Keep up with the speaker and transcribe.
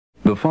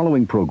The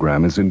following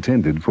program is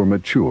intended for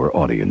mature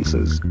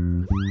audiences.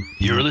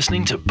 You're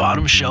listening to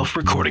Bottom Shelf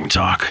Recording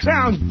Talk.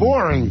 Sounds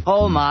boring.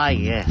 Oh my,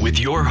 yeah. With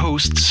your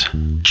hosts,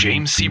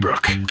 James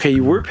Seabrook. Okay,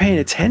 you were paying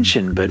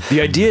attention, but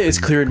the idea is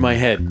clear in my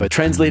head, but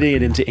translating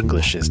it into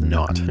English is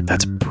not.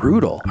 That's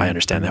brutal. I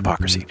understand the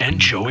hypocrisy. And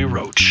Joey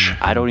Roach.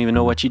 I don't even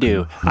know what you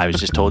do. I was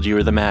just told you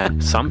were the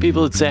man. Some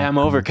people would say I'm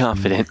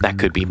overconfident. That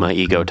could be my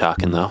ego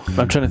talking, though.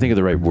 I'm trying to think of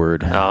the right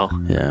word. Oh,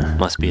 Yeah.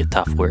 must be a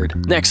tough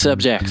word. Next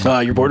subject.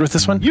 You're bored with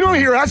this one? You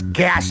don't hear us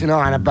gassing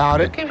on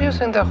about it. Keep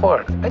using the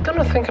word. I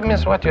don't think it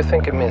means what you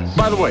think it means.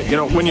 By the way,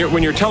 when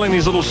you're telling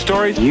these little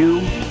stories, You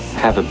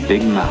have a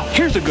big mouth.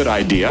 here's a good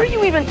idea. What are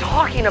you even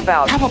talking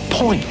about? Have a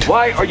point.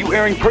 Why are you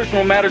airing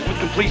personal matters with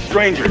complete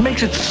strangers? It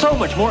makes it so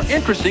much more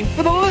interesting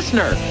for the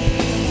listener.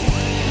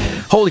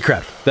 Holy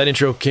crap. That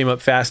intro came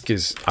up fast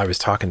because I was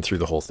talking through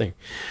the whole thing.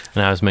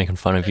 And I was making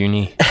fun of your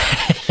knee.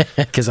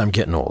 Because I'm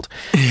getting old.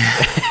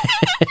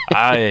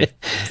 I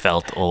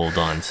felt old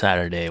on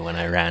Saturday when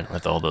I ran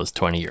with all those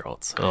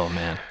 20-year-olds. Oh,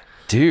 man.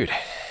 Dude,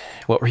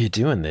 what were you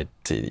doing?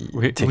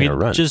 Taking a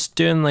run? Just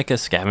doing like a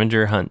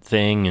scavenger hunt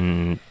thing,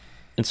 and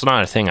it's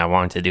not a thing I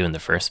wanted to do in the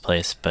first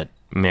place, but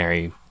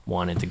Mary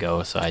wanted to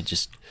go, so I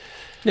just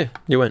Yeah,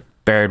 you went.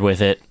 bared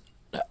with it.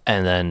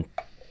 And then,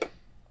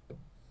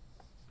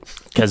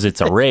 because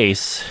it's a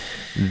race,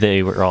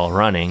 they were all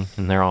running,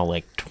 and they're all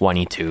like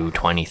 22,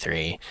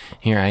 23.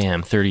 Here I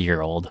am,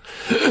 30-year-old.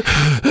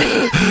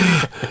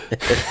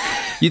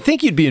 You'd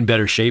think you'd be in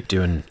better shape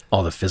doing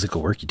all the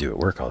physical work you do at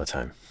work all the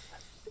time.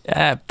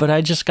 Yeah, but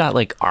I just got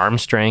like arm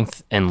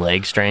strength and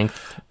leg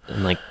strength,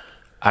 and like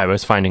I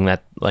was finding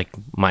that like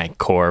my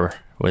core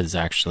was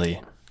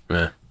actually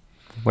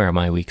where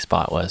my weak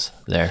spot was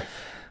there.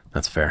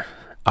 That's fair.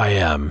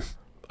 I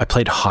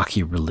played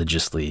hockey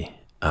religiously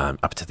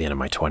up to the end of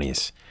my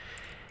 20s,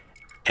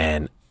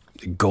 and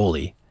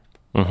goalie,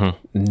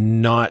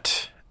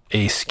 not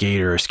a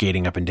skater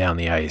skating up and down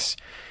the ice.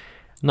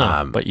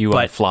 No, but you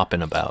were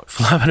flopping about.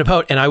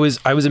 And I was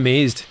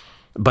amazed.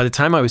 By the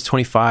time I was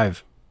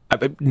 25,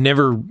 I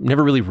never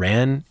really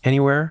ran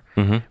anywhere.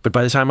 But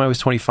by the time I was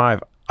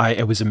 25,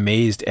 I was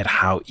amazed at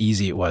how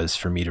easy it was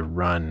for me to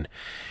run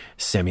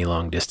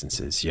semi-long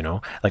distances,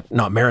 like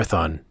not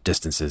marathon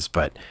distances,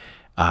 but,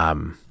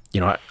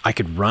 I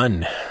could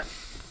run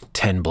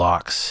 10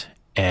 blocks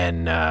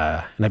and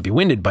I'd be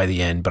winded by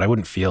the end, but I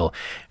wouldn't feel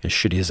as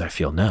shitty as I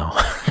feel now.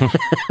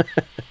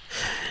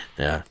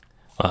 Yeah.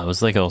 Well, it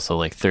was like also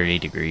like 30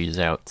 degrees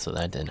out, so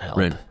that didn't help.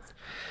 Right.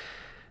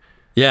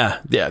 Yeah,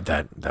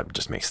 that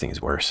just makes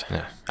things worse.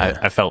 Yeah.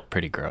 I felt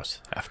pretty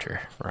gross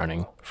after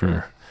running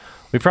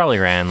we probably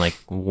ran like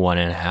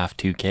 1.5,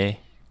 2K.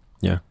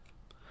 Yeah.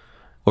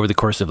 Over the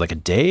course of like a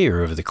day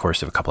or over the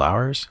course of a couple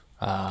hours?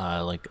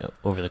 Like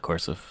over the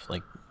course of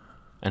like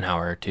an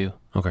hour or two.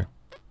 Okay.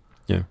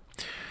 Yeah.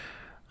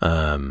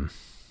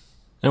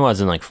 It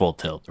wasn't like full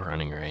tilt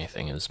running or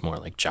anything. It was more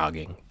like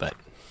jogging, but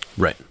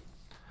Right.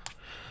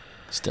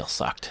 still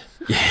sucked.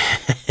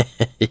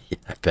 I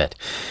bet.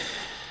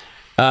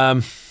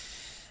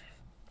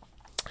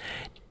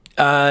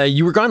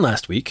 You were gone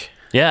last week.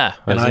 Yeah,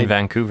 I was And in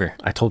Vancouver.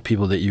 I told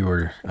people that you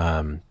were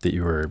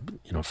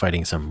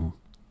fighting some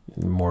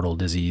mortal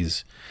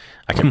disease.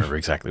 I can't remember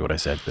exactly what I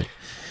said, but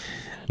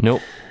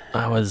Nope.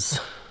 I was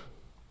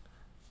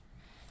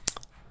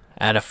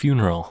at a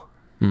funeral,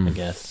 I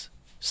guess,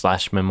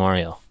 /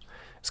 memorial.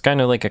 It's kind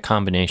of like a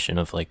combination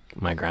of like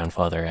my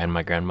grandfather and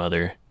my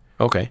grandmother.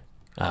 okay.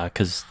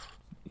 Because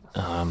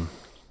I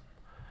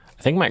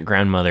think my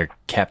grandmother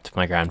kept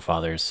my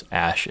grandfather's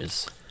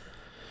ashes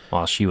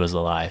while she was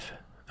alive.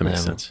 That makes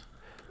And sense.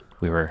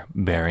 We were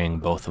burying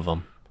both of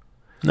them,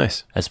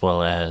 Nice. as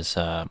well as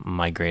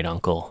my great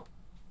uncle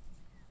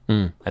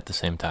at the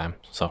same time.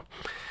 So,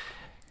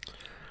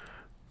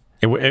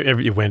 It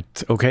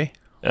went okay?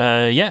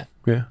 yeah,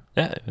 Yeah.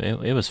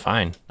 it was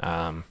fine.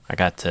 I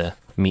got to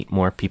meet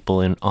more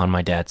people on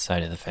my dad's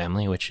side of the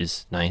family, which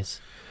is nice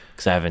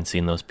because I haven't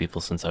seen those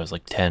people since I was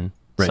like 10.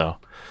 Right. So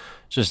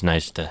it's just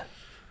nice to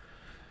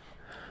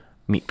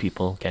meet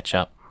people, catch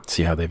up.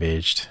 See how they've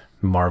aged.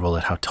 Marvel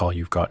at how tall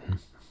you've gotten.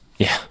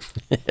 Yeah.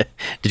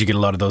 Did you get a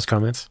lot of those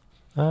comments?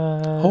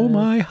 Oh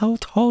my, how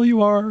tall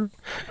you are.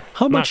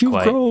 How much you've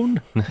quite. grown.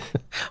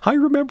 I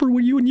remember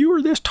when you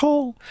were this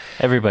tall.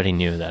 Everybody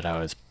knew that I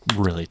was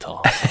really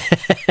tall.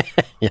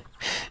 Yeah.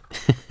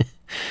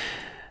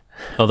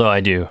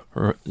 Although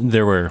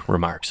there were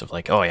remarks of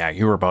like, oh yeah,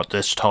 you were about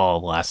this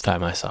tall last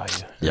time I saw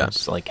you. Yeah.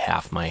 It's like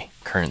half my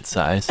current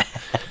size,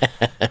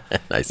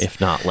 Nice.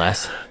 if not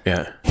less.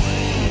 Yeah.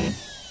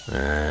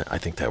 I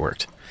think that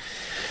worked.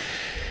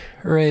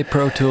 Hooray,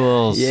 Pro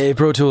Tools. Yay,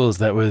 Pro Tools.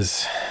 That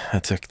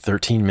took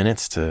 13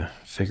 minutes to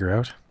figure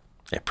out.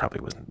 It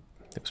probably wasn't.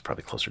 It was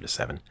probably closer to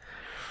 7.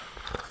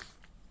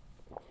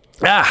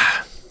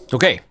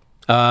 Okay.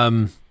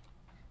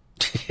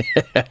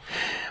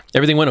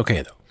 Everything went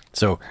okay though.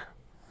 So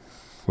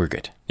we're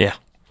good. Yeah.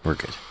 We're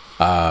good.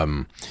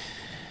 I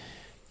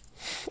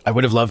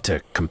would have loved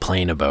to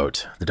complain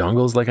about the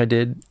dongles like I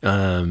did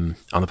on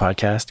the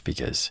podcast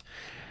because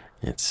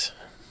it's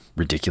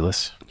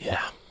ridiculous.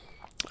 Yeah.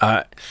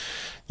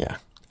 Yeah.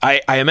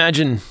 I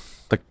imagine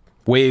like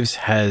Waves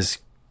has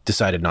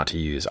decided not to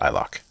use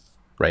iLok,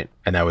 right?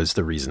 And that was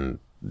the reason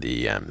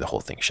the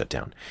whole thing shut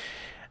down.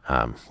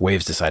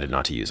 Waves decided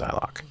not to use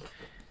iLok.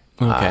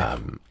 Okay.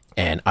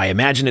 And I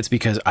imagine it's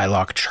because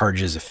iLok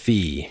charges a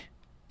fee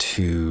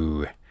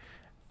to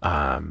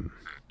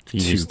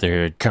use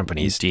their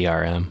companies.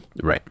 DRM,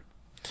 Right.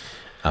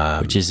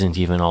 which isn't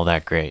even all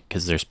that great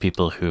because there's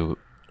people who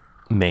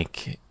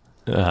make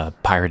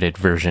pirated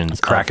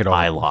versions Crack of it all.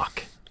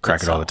 iLok.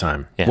 Crack it all the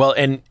time. Yeah. Well,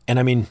 and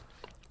I mean,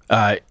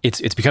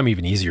 it's become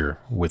even easier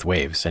with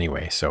Waves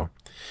anyway. So,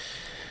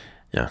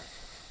 yeah.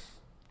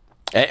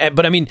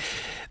 But I mean,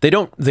 they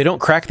don't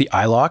crack the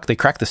iLok. They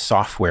crack the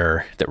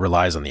software that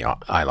relies on the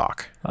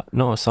iLok.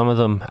 No, some of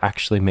them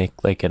actually make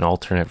like an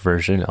alternate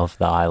version of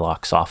the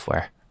iLok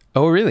software.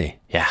 Oh, really?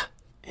 Yeah.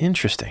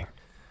 Interesting.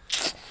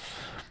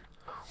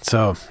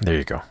 So there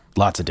you go.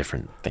 Lots of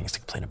different things to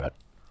complain about.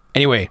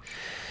 Anyway,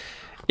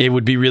 it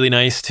would be really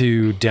nice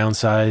to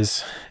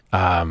downsize.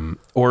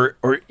 Or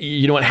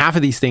you know what? Half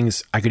of these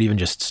things I could even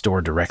just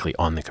store directly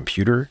on the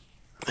computer.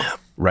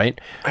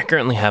 Right? I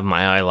currently have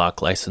my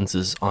iLok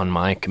licenses on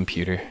my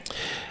computer.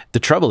 The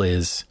trouble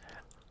is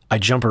I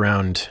jump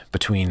around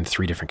between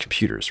 3 different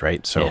computers,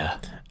 right? So, Yeah.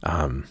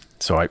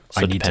 So I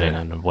need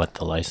depending to, on what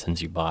the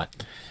license you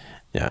bought.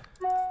 yeah.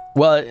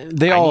 Well,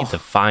 they I all, need to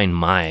find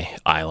my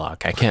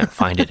iLok. I can't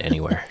find it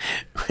anywhere.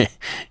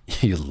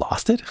 you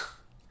lost it?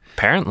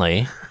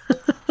 Apparently.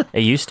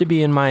 It used to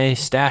be in my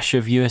stash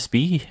of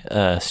USB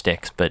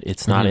sticks, but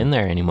it's not in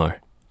there anymore.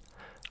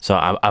 So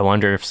I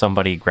wonder if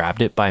somebody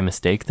grabbed it by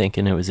mistake,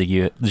 thinking it was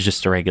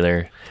just a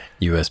regular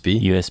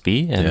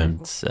USB.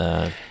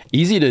 and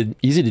Easy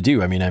to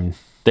do. I mean,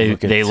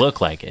 they look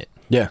like it.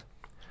 Yeah.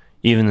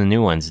 Even the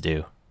new ones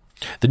do.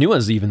 The new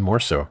ones even more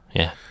so.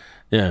 Yeah,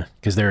 Yeah,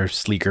 because they're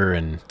sleeker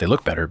and they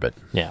look better. But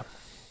yeah.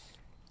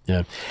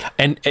 yeah,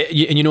 and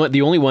you know what?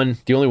 The only one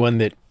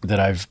that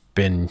I've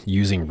been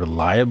using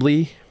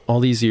reliably all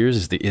these years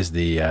is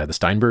the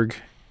Steinberg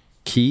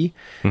key,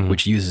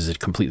 which uses a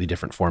completely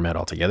different format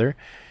altogether.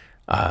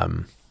 I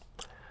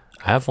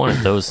have one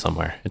of those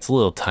somewhere. It's a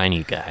little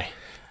tiny guy.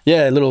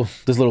 Yeah,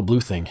 this little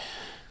blue thing.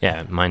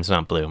 Yeah, mine's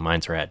not blue.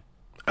 Mine's red.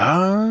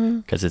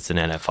 Because it's an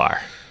NFR.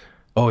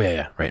 Oh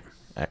yeah, right.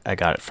 I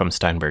got it from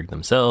Steinberg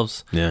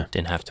themselves. Yeah.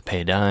 Didn't have to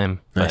pay a dime.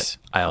 Nice.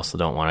 But I also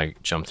don't want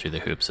to jump through the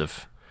hoops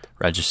of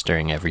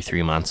registering every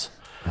 3 months.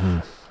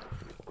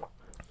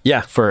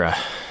 Yeah, For a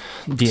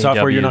DAW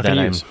software you're not that going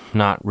to I'm use.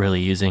 not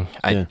really using.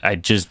 Yeah. I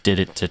just did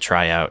it to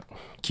try out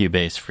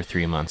Cubase for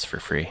 3 months for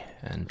free.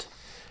 And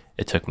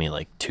it took me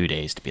like 2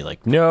 days to be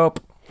like, nope.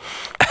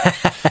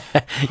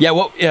 Yeah.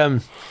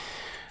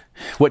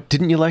 What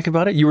didn't you like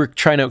about it? You were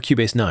trying out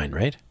Cubase 9,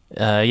 right?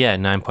 Yeah,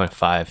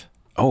 9.5.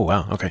 Oh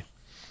wow. Okay.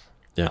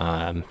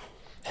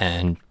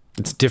 And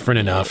It's different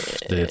enough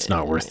that it's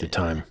not worth the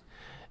time.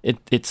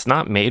 it's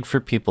not made for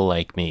people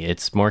like me.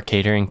 It's more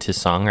catering to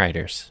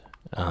songwriters.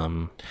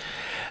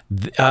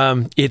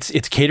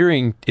 It's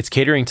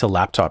catering to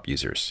laptop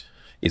users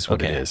is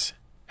what it Okay. is.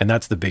 And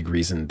that's the big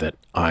reason that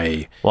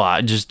I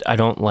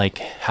don't like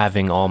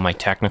having all my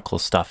technical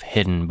stuff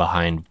hidden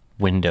behind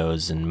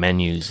windows and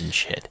menus and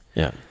shit.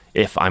 yeah.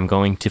 If I'm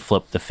going to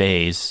flip the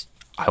phase,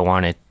 I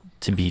want it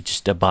to be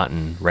just a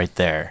button right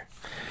there.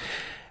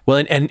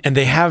 Well, and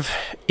they have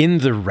in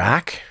the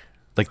rack,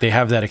 like they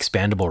have that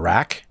expandable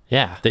rack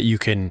Yeah. that you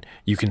can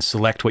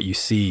select what you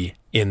see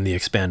in the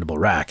expandable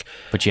rack.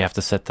 But you have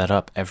to set that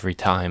up every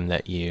time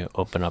that you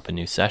open up a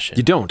new session.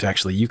 You don't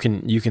actually. You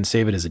can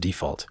save it as a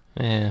default.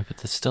 Yeah, but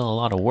there's still a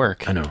lot of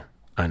work. I know.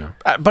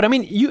 But I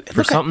mean,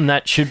 For something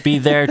that should be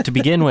there to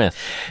begin with.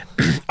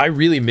 I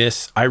really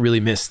miss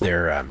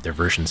their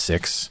version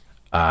 6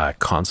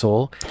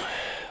 console.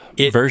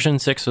 Version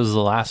 6 was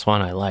the last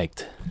one I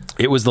liked.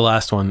 It was the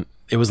last one.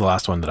 It was the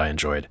last one that I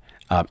enjoyed.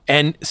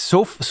 And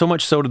so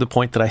much so to the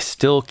point that I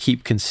still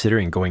keep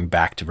considering going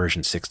back to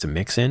version 6 to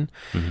mix in,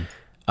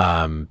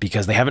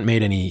 because they haven't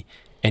made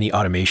any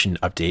automation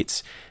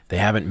updates. They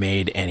haven't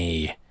made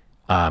any,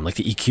 like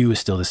the EQ is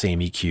still the same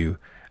EQ,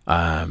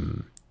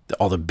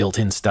 all the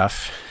built-in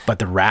stuff, but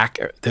the rack,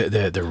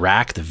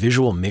 the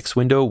visual mix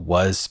window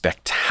was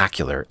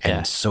spectacular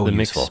and so the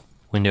useful. mix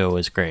window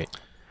was great.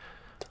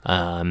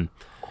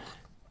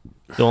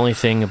 The only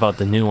thing about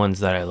the new ones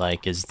that I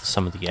like is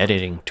some of the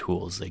editing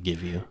tools they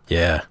give you.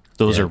 Yeah.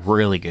 Those are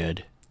really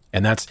good.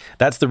 And that's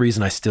the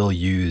reason I still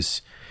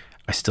use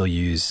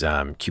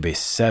Cubase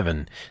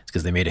 7,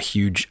 because they made a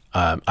huge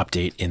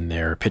update in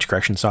their pitch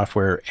correction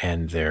software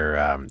and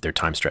their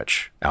time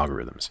stretch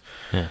algorithms.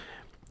 Yeah.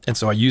 And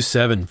so I use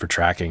 7 for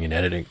tracking and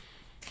editing.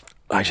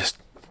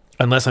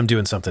 Unless I'm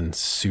doing something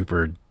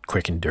super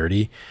quick and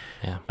dirty,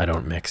 Yeah. I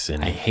don't mix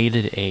in. I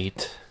hated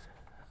 8.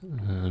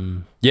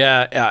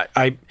 Yeah,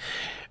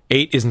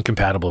 8 isn't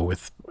compatible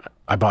with.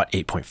 I bought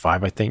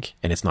 8.5, I think,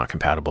 and it's not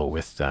compatible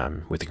with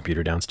the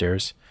computer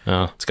downstairs.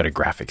 Oh. It's got a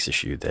graphics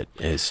issue that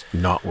is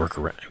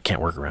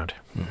can't work around.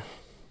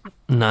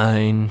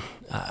 9.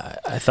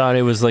 I thought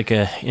it was like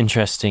a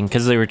interesting,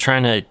 because they were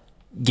trying to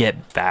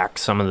get back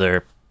some of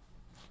their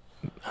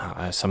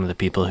some of the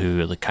people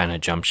who kind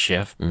of jumped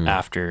shift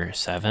after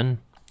 7.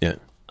 Yeah.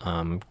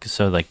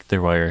 So like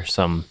there were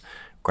some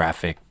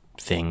graphic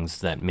things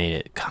that made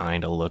it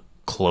kind of look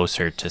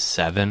closer to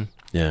 7.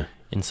 Yeah.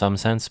 In some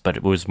sense, but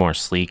it was more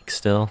sleek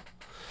still.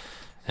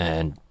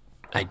 And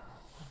I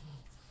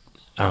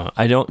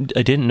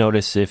didn't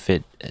notice if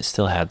it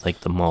still had like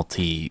the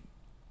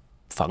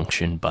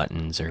multi-function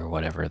buttons or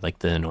whatever, like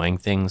the annoying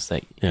things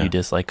that you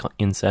dislike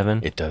in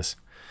 7. It does.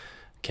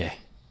 Okay.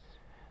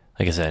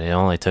 Like I said, it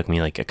only took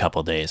me like a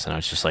couple days, and I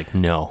was just like,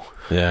 no.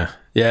 Yeah.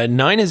 Yeah.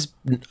 9 is,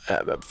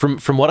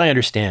 from what I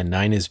understand,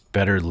 9 is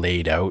better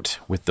laid out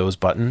with those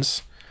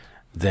buttons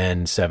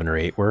than 7 or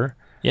 8 were.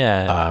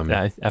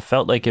 Yeah, I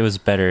felt like it was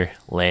better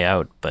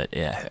layout, but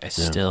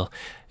still,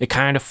 it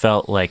kind of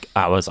felt like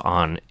I was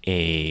on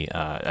a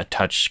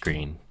touch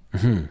screen,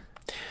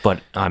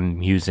 but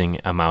I'm using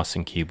a mouse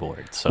and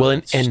keyboard. So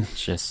and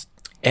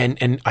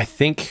I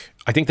think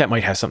that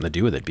might have something to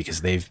do with it,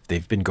 because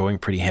they've been going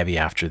pretty heavy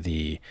after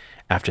the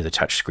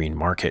touchscreen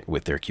market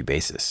with their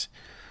Cubasis,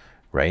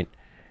 right?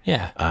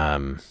 Yeah.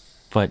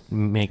 But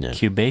make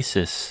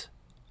Cubasis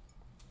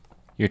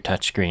your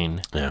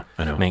touchscreen. Yeah,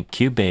 I know. Make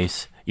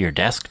Cubase your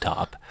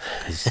desktop.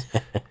 'Cause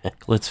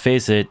let's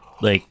face it,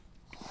 like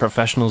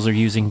professionals are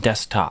using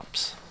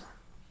desktops.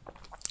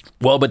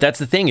 Well, but that's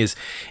the thing is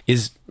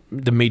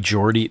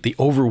the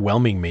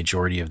overwhelming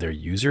majority of their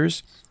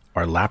users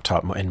are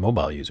laptop and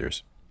mobile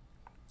users.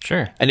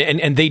 Sure.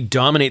 And they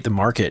dominate the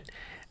market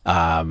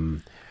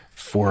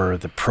for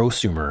the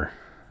prosumer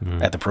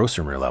at the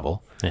prosumer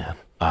level. Yeah.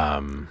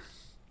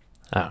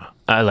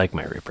 I like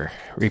my Reaper.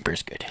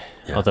 Reaper's good.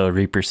 Yeah. Although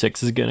Reaper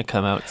 6 is going to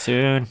come out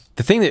soon.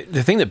 The thing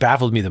that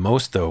baffled me the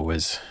most, though,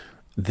 was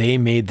they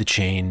made the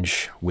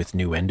change with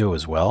Nuendo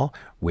as well,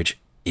 which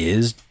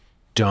is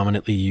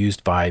dominantly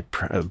used by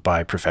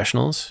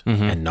professionals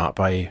and not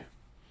by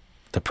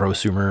the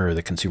prosumer or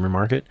the consumer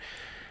market.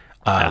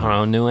 I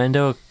don't know.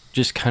 Nuendo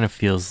just kind of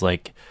feels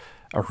like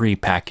a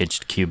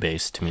repackaged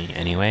Cubase to me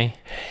anyway.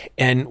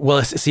 And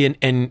well, see,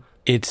 and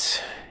it's,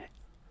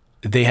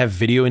 they have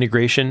video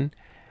integration,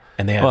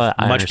 and they have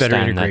much better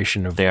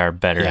integration of. They are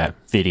better at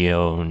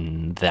video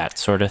and that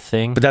sort of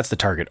thing. But that's the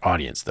target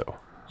audience, though.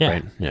 Yeah.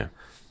 Right? Yeah.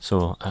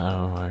 So I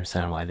don't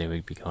understand why they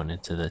would be going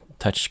into the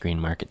touchscreen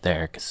market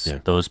there, because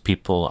those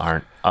people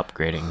aren't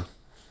upgrading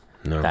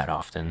that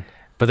often.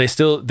 But they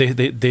still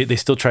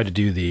try to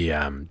do the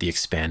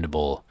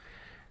expandable.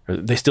 Or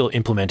they still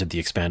implemented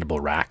the expandable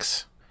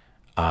racks,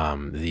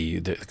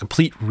 the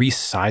complete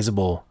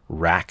resizable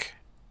rack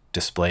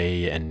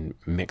display and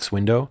mix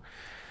window.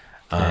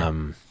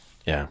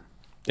 Yeah,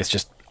 it's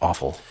just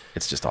awful.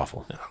 It's just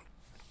awful. Yeah.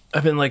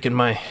 I've been liking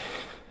my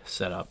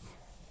setup.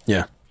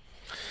 Yeah.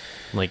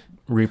 Like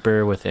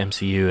Reaper with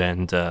MCU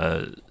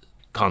and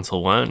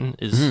Console One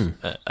is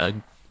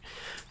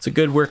it's a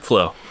good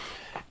workflow.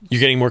 You're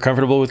getting more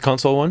comfortable with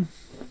Console One?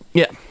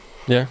 Yeah.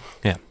 Yeah.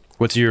 Yeah.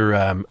 What's your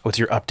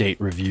update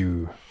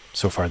review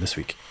so far this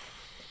week?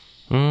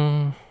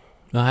 Well,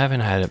 I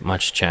haven't had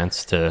much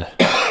chance to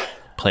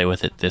play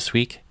with it this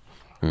week.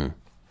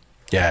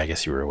 Yeah, I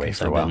guess you were away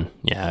for a while.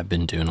 I've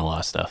been doing a lot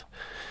of stuff.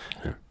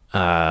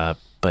 Yeah.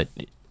 But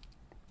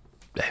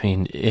I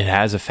mean, it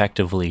has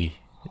effectively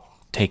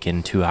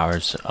taken 2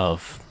 hours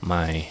of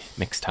my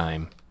mix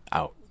time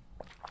out.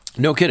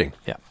 No kidding.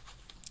 Yeah.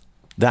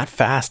 That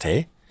fast,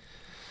 hey?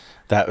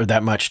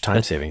 That much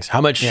time savings.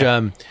 How much?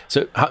 Yeah.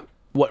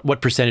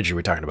 What percentage are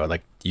we talking about?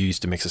 Like, you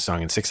used to mix a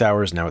song in 6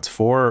 hours, now it's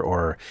 4,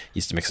 or you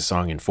used to mix a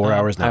song in 4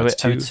 hours, now it's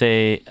 2? I would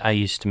say I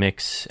used to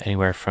mix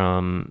anywhere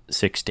from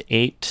 6 to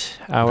 8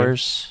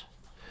 hours,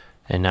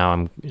 and now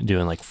I'm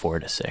doing like 4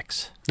 to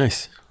 6.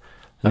 Nice.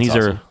 And these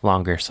are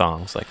longer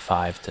songs, like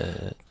 5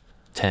 to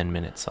 10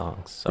 minute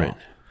songs. So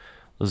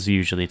those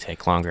usually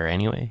take longer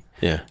anyway.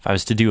 Yeah. If I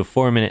was to do a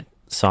 4-minute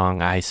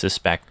song, I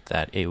suspect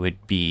that it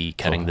would be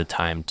cutting the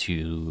time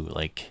to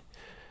like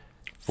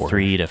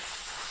 3 to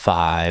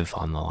 5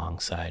 on the long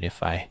side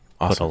if I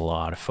put a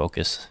lot of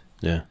focus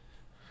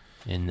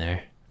in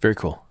there. Very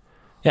cool.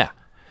 Yeah.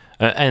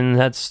 And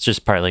that's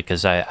just partly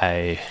because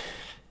I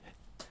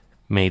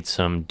made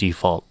some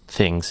default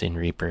things in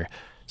Reaper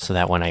so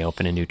that when I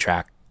open a new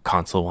track,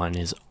 Console One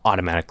is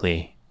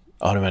automatically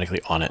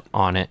on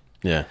it.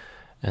 Yeah.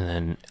 And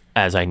then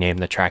as I name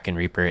the track in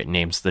Reaper, it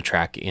names the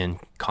track in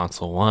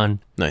Console One.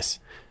 Nice.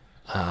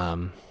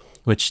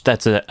 Which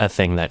that's a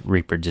thing that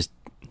Reaper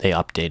they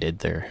updated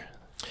their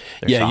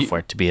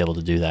software to be able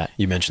to do that.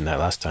 You mentioned that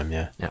last time,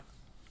 yeah. Yeah.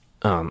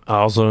 I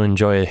also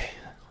enjoy,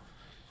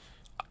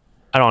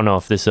 I don't know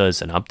if this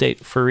is an update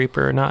for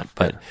Reaper or not,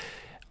 but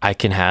I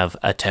can have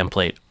a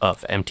template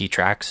of empty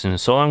tracks, and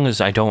so long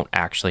as I don't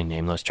actually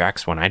name those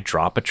tracks, when I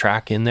drop a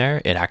track in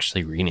there, it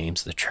actually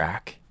renames the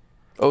track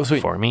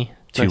for me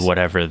to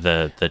whatever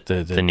the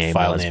name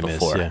file was name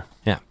before. Is,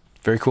 yeah.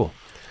 Very cool.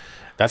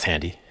 That's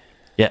handy.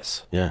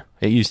 Yes. Yeah.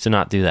 It used to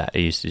not do that.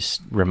 It used to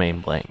just remain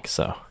blank.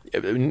 So,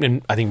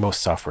 and I think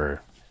most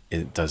software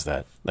does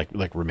that,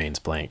 like remains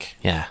blank.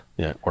 Yeah.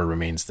 Yeah. Or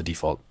remains the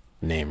default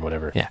name,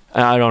 whatever. Yeah.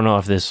 I don't know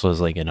if this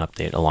was like an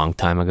update a long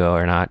time ago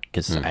or not,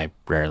 because I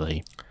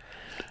rarely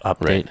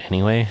update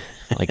anyway.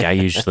 Like I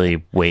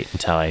usually wait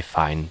until I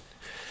find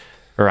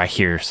or I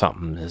hear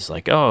something is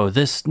like, oh,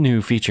 this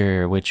new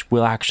feature which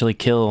will actually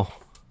kill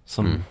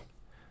some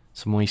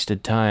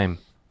wasted time.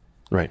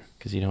 Right.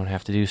 Because you don't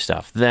have to do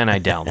stuff. Then I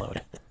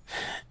download.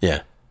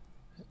 Yeah.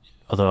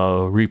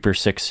 Although Reaper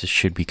 6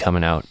 should be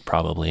coming out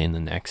probably in the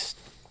next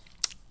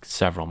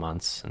several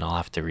months, and I'll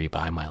have to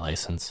rebuy my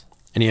license.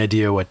 Any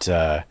idea what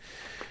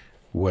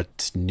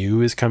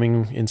new is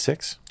coming in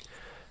 6?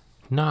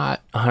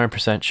 Not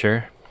 100%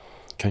 sure.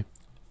 Okay.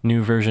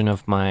 New version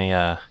of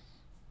my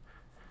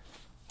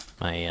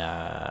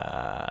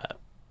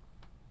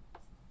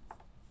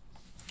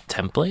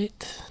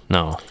template?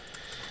 No.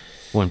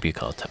 Wouldn't be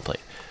called template.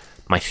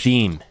 My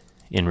theme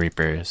in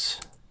Reaper is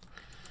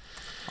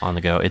on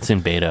the go. It's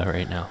in beta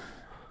right now.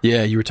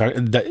 Yeah, you were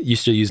talking that you're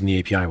still using the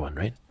API one,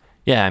 right?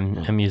 Yeah,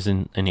 I'm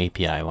using an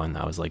API one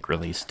that was like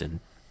released in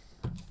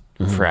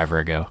forever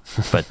ago.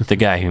 But the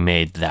guy who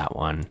made that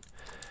one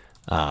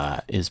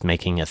is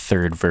making a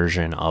third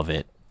version of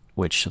it,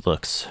 which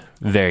looks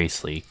very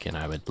sleek, and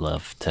I would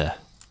love to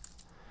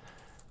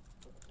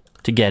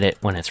get it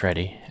when it's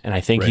ready. And I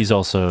think he's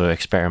also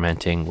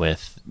experimenting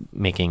with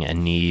making a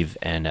Neve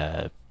and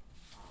a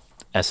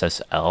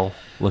SSL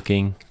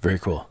looking very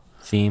cool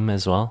theme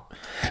as well.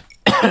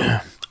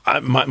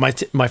 My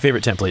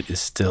favorite template is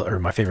still, or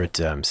my favorite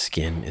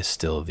skin is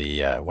still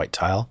the white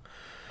tile,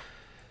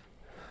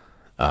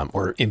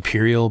 or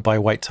Imperial by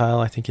White Tile,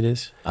 I think it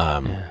is.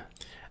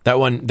 That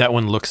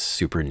one looks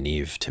super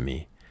Neve to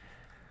me,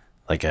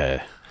 like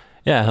a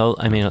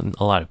I mean,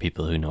 a lot of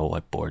people who know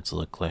what boards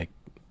look like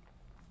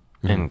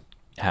and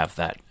have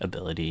that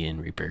ability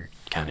in Reaper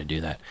kind of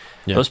do that.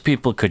 Yeah. Those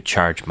people could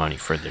charge money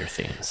for their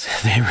themes.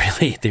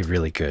 they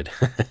really could.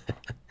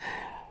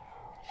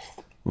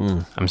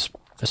 I'm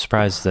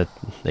surprised that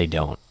they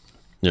don't.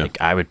 Yeah.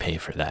 Like I would pay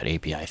for that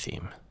API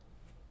theme.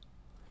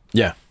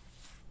 Yeah.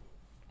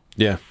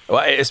 Yeah.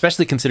 Well,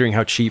 especially considering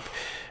how cheap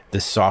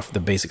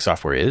the basic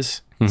software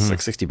is. It's like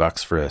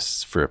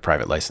 $60 for a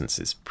private license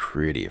is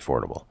pretty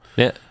affordable.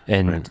 Yeah,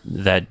 and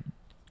that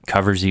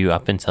covers you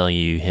up until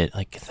you hit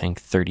like I think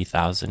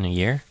 30,000 a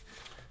year.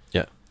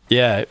 Yeah.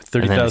 Yeah,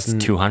 30,000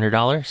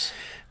 $200,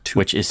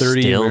 which is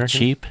still American?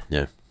 Cheap.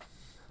 Yeah.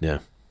 Yeah.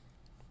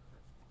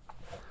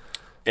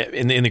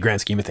 In the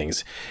grand scheme of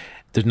things,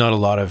 there's not a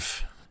lot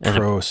of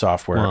pro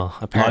software. Well,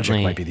 apparently,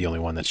 Logic might be the only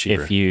one that's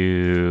cheaper. If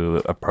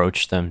you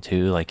approach them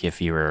too, like if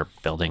you were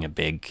building a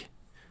big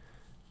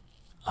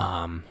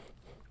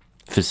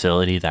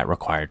facility that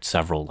required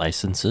several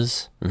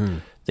licenses,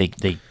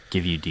 they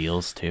give you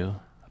deals too.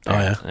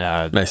 Apparently. Oh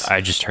yeah, nice.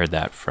 I just heard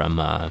that from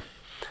a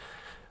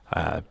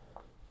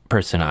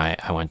person I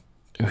went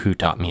who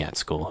taught me at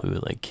school who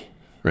like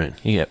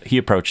he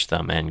approached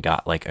them and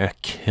got like a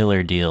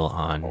killer deal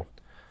on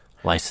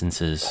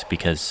licenses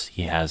because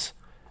he has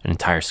an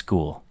entire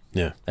school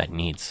that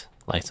needs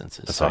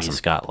licenses. That's so awesome.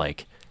 He's got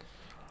like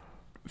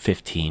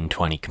 15,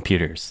 20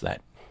 computers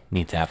that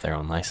need to have their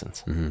own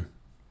license.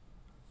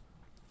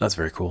 That's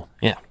very cool.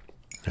 Yeah.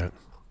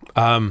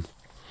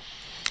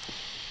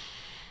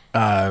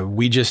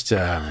 We just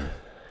another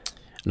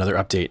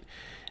update.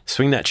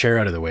 Swing that chair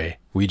out of the way.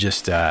 We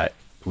just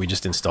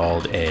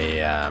installed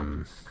a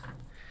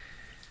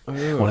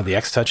one of the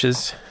X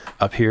Touches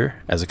up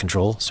here as a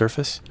control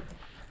surface.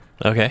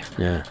 Okay.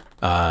 Yeah.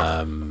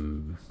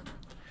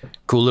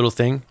 Cool little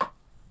thing.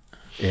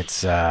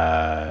 It's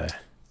a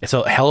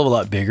hell of a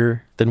lot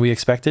bigger than we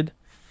expected.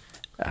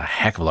 A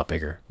heck of a lot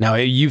bigger. Now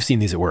you've seen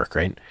these at work,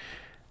 right?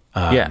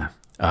 Yeah.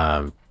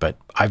 But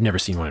I've never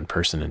seen one in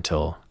person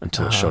until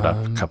it showed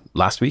up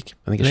last week.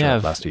 I think it showed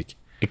up last week.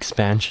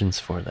 Expansions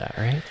for that,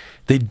 right?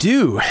 They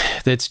do.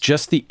 That's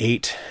just the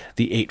eight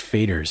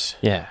faders.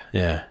 Yeah.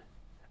 Yeah.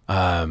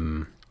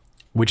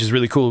 Which is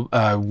really cool.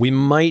 We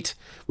might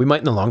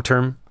in the long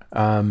term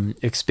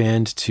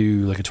expand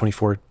to like a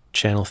 24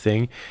 channel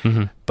thing,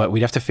 but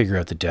we'd have to figure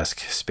out the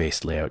desk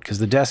space layout because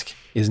the desk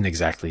isn't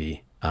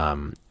exactly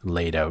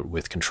laid out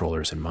with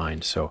controllers in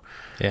mind. So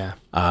yeah,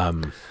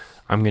 I'm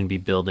going to be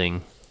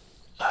building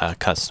a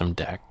custom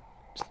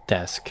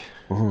desk,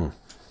 and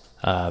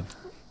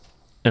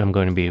I'm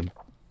going to be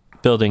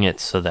building it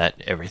so that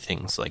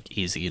everything's like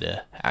easy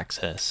to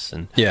access.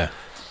 And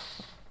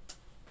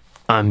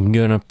I'm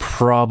going to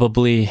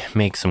probably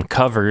make some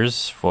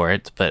covers for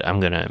it, but I'm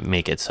going to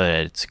make it so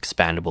that it's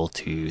expandable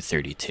to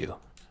 32.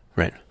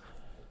 Right.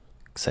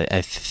 So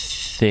I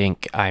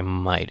think I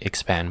might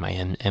expand my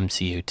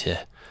MCU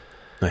to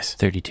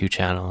 32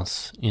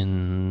 channels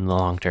in the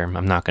long term.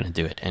 I'm not going to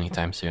do it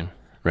anytime soon.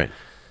 Right.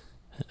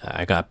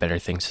 I got better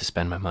things to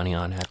spend my money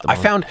on at the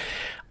moment.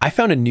 I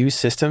found a new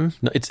system.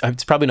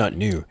 It's probably not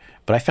new,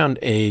 but I found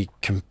a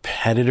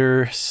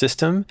competitor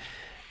system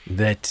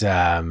that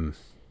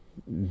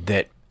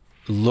that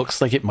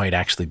looks like it might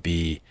actually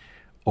be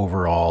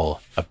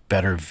overall a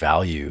better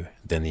value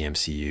than the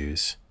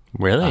MCUs.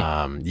 Really?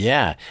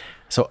 Yeah.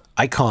 So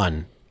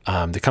Icon,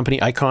 the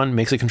company Icon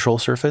makes a control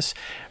surface,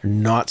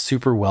 not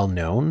super well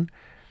known,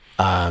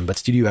 but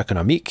Studio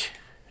Economique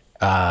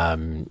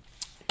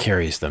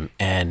carries them,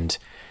 and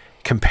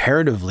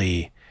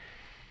comparatively,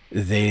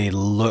 they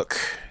look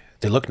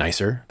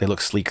nicer. They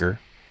look sleeker.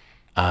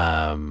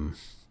 And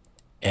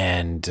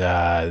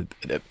the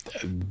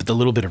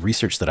little bit of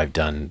research that I've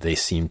done, they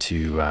seem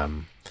to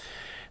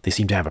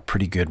have a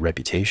pretty good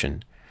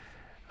reputation.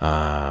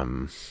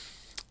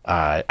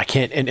 I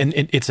can't, and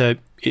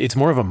it's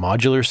more of a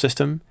modular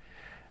system,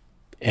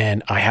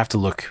 and I have to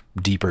look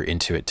deeper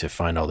into it to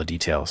find all the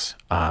details.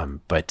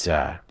 But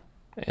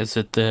is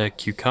it the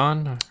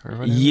QCon or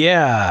whatever?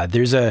 Yeah,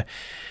 there's a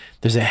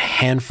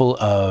handful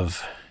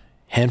of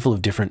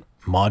different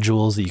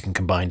modules that you can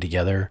combine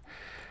together.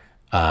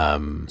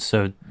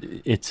 So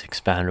it's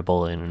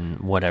expandable in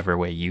whatever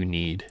way you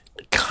need.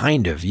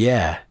 Kind of,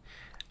 yeah.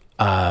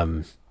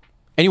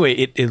 Anyway,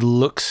 it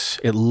looks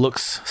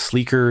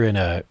sleeker in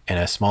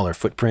a smaller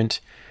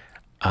footprint.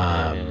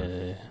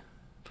 Yeah.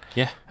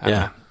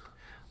 I'm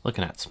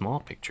looking at small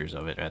pictures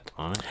of it at the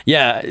moment.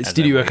 Yeah,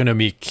 Studio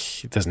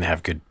Economique doesn't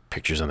have good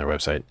pictures on their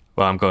website.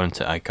 Well, I'm going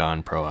to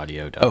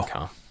iconproaudio.com.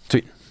 Oh,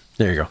 sweet.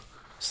 There you go.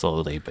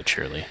 Slowly but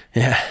surely.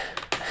 Yeah.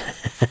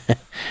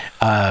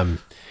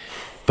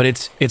 But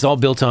it's all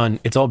built on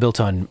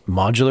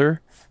modular.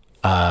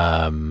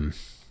 And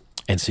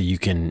so you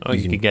can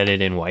get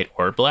it in white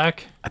or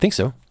black? I think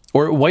so.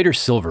 Or white or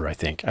silver, I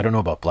think. I don't know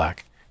about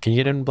black. Can you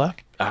get it in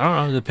black? I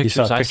don't know. The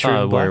pictures I picture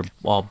saw in were black?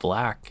 all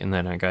black, and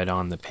then I got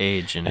on the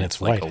page, and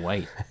it's like a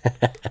white.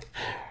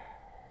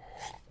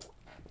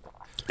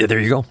 Yeah, there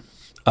you go.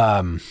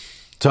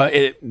 So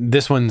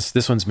this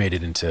one's made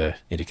it into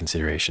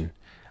consideration.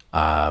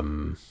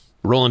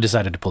 Roland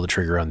decided to pull the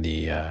trigger on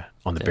the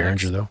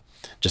Behringer though,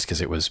 just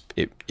because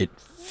it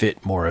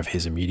fit more of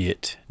his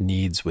immediate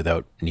needs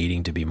without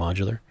needing to be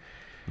modular.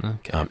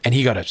 Okay. And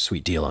he got a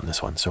sweet deal on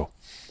this one, so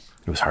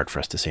it was hard for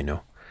us to say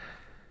no.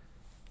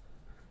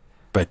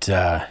 But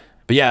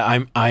yeah,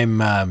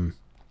 I'm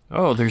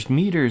oh, there's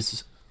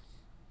meters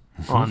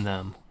on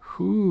them.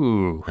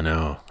 Ooh. I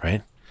know,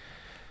 right?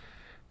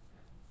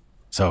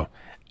 So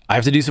I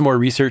have to do some more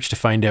research to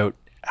find out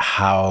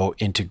how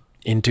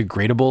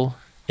integratable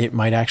it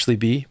might actually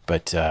be,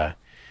 but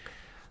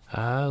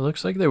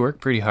looks like they work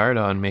pretty hard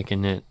on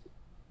making it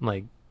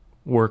like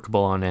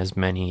workable on as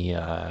many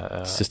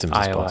systems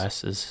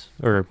iOSs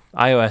or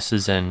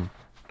iOSs and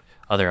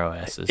other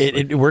OSs.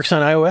 It works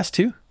on iOS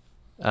too?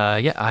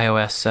 Yeah,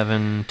 iOS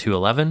 7 to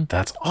 11.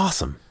 That's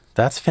awesome.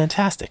 That's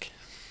fantastic.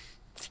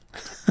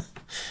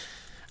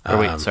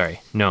 Wait, sorry.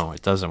 No,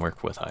 it doesn't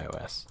work with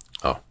iOS.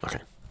 Oh, okay.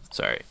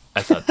 Sorry.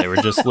 I thought they were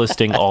just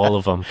listing all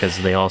of them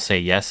because they all say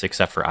yes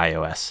except for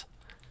iOS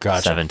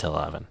 7 to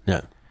 11.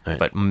 Yeah. Right.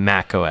 But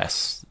Mac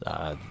OS,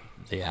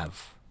 they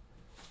have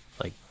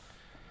like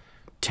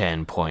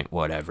 10 point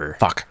whatever.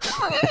 Fuck.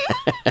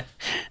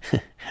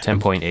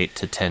 10.8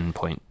 to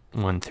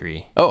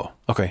 10.13. Oh,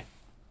 okay.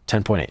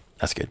 10.8.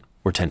 That's good.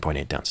 We're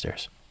 10.8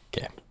 downstairs.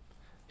 Okay.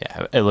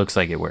 Yeah, it looks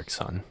like it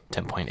works on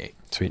 10.8.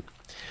 Sweet.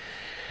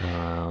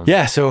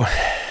 Yeah, so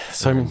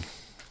I'm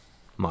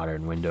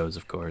modern Windows,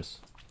 of course.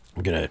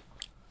 I'm gonna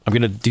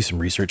do some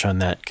research on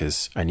that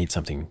because I need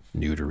something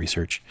new to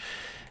research,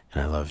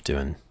 and I love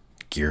doing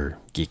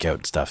geek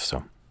out stuff.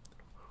 So,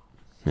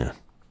 yeah.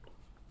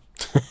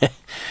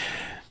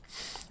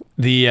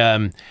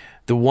 The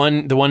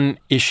one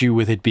issue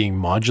with it being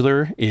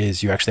modular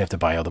is you actually have to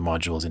buy all the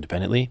modules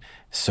independently.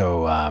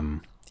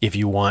 So, if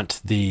you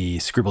want the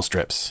Scribble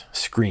Strips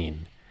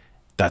screen,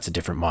 that's a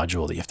different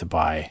module that you have to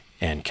buy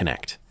and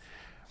connect,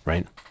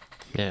 right?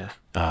 Yeah.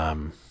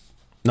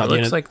 It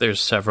looks like there's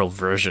several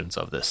versions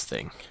of this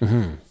thing.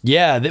 Mm-hmm.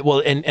 Yeah,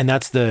 and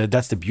that's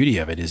the beauty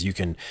of it is you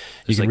can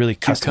like really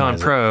customize QCon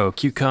Pro,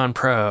 QCon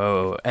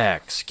Pro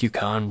X,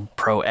 QCon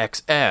Pro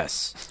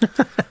XS,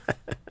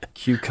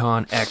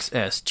 QCon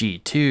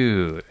XS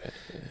G2,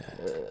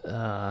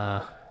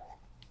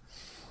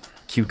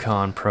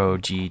 QCon Pro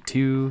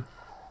G2.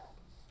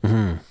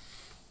 Mm-hmm.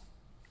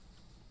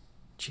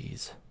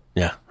 Jeez.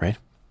 Yeah. Right.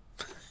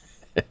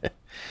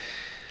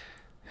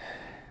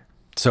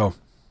 So.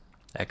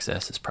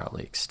 XS is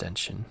probably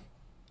extension.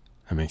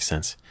 That makes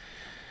sense.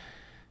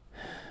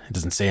 It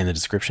doesn't say in the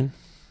description.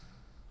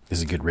 This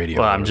is good radio.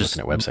 Well, I'm just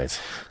looking at websites.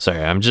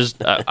 Sorry, I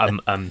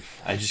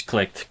just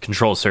clicked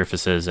control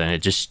surfaces and it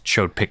just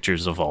showed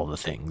pictures of all the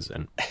things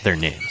and their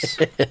names.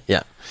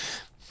 Yeah.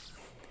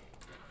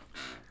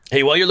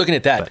 Hey, while you're looking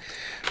at that,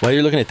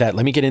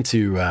 let me get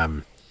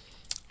into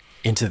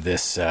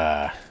this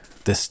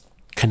this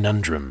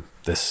conundrum,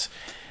 this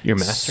your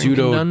mastering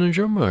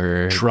conundrum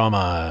or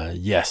drama.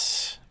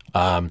 Yes.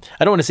 I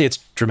don't want to say it's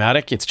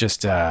dramatic. It's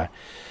just as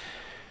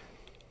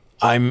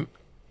soon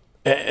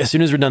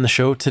as we're done the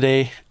show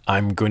today,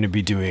 I'm going to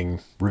be doing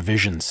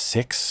revision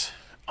 6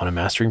 on a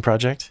mastering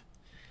project.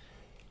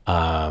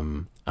 I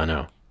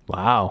know.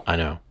 Wow. I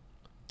know.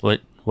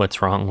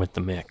 What's wrong with the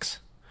mix?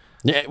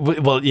 Yeah.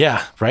 Well,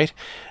 yeah. Right.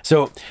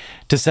 So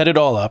to set it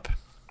all up,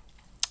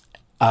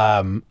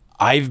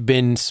 I've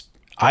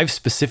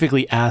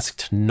specifically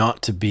asked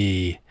not to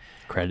be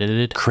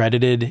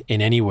credited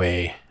in any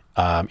way.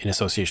 In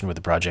association with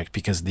the project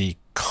because the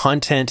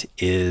content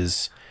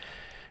is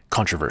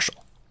controversial.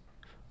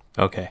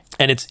 Okay.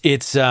 And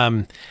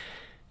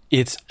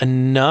it's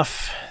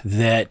enough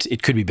that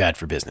it could be bad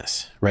for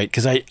business, right?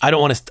 Because I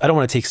don't want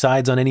to take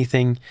sides on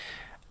anything.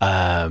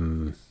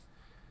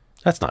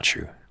 That's not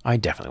true. I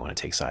definitely want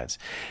to take sides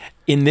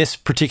in this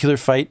particular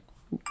fight,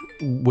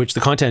 which the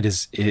content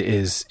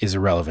is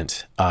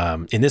irrelevant.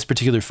 In this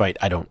particular fight,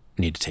 I don't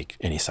need to take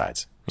any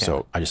sides,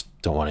 so I just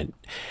don't want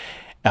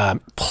to.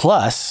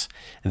 Plus,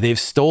 they've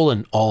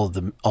stolen all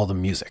the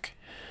music.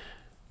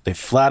 They've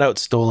flat out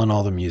stolen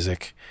all the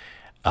music,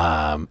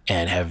 and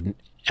have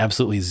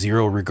absolutely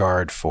zero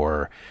regard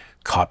for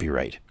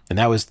copyright. And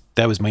that was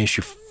my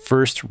issue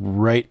first,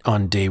 right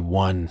on day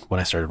one when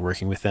I started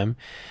working with them.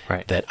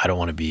 Right. That I don't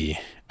want to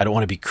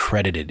be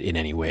credited in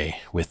any way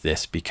with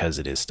this because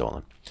it is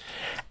stolen.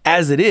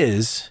 As it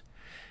is,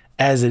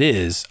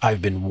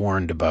 I've been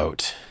warned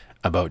about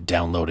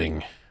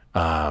downloading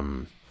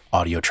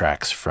audio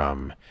tracks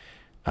from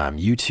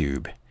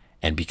YouTube,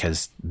 and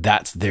because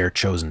that's their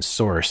chosen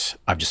source,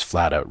 I've just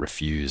flat out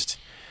refused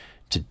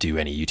to do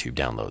any YouTube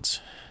downloads,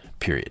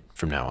 period,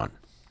 from now on.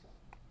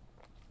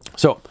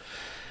 So,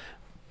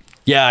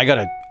 yeah, I got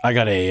a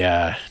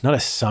not a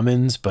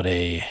summons, but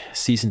a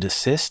cease and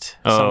desist,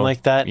 something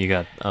like that. You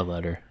got a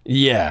letter.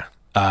 Yeah,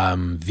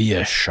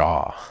 via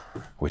Shaw,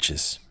 which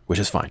is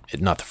fine.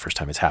 Not the first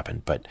time it's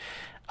happened, but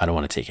I don't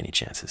want to take any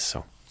chances.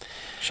 So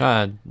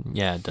Shaw,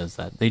 it does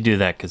that. They do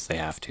that because they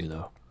have to,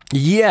 though.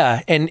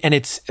 Yeah, and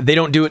they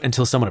don't do it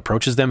until someone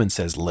approaches them and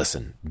says,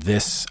 "Listen,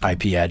 this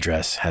IP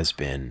address has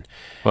been."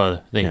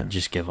 Well, they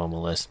just give them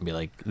a list and be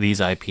like, "These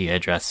IP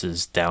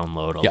addresses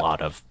download a lot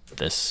of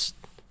this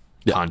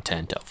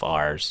content of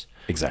ours."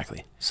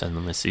 Exactly. Send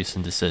them a cease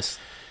and desist.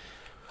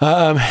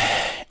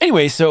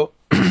 Anyway, so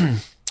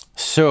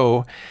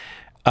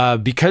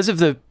because of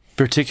the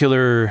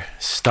particular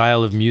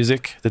style of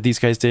music that these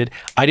guys did,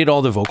 I did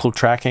all the vocal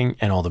tracking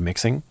and all the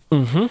mixing.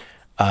 Mm-hmm.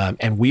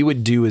 And we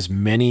would do as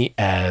many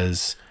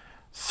as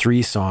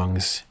 3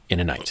 songs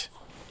in a night.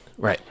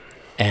 Right.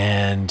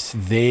 And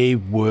these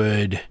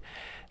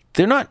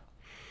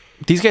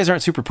guys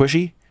aren't super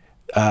pushy.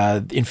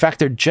 In fact,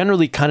 they're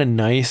generally kind of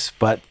nice,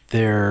 but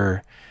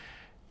they're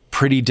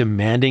pretty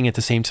demanding at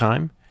the same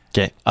time.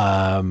 Okay.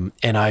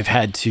 And I've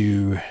had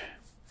to,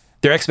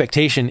 their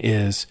expectation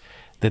is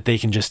that they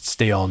can just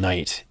stay all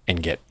night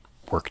and get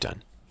work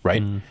done.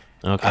 Right.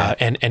 Okay.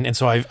 And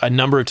so a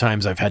number of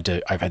times I've had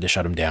to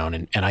shut them down.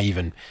 And I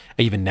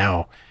even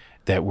now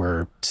that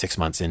we're 6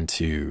 months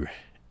into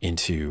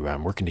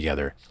working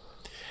together,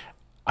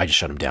 I just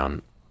shut them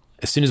down.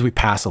 As soon as we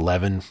pass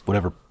 11,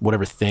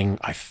 whatever thing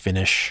I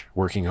finish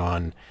working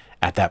on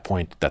at that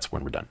point, that's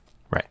when we're done.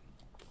 Right.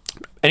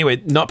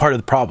 Anyway, not part of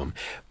the problem,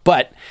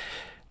 but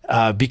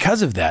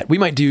because of that, we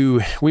might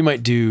do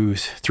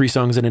 3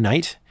 songs in a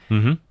night,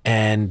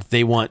 and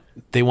they want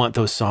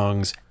those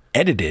songs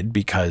edited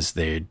because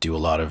they do a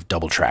lot of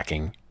double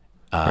tracking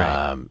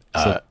So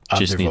of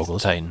just their needs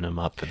vocals. to tighten them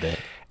up a bit.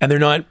 And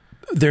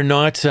they're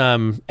not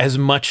as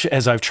much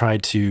as I've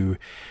tried to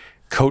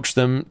coach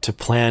them to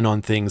plan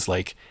on things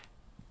like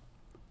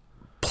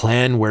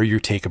plan where you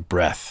take a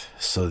breath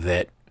so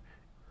that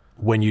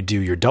when you do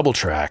your double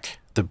track,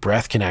 the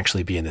breath can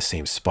actually be in the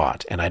same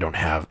spot. And I don't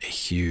have a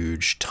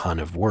huge ton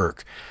of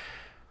work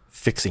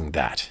fixing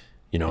that.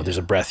 You know, there's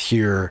a breath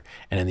here,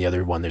 and in the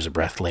other one, there's a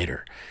breath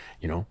later,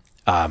 you know?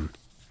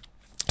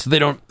 So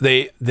they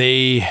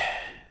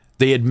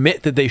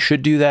admit that they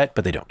should do that,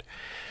 but they don't.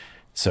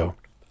 So,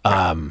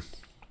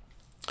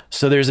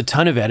 so there's a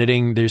ton of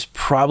editing. There's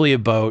probably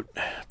about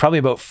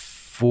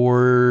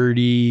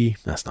 40,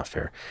 that's not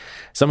fair.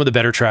 Some of the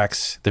better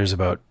tracks, there's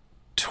about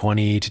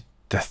 20 to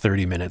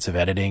 30 minutes of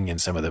editing, and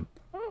some of the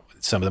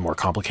more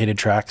complicated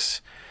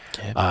tracks,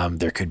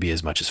 there could be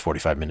as much as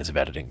 45 minutes of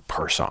editing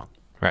per song.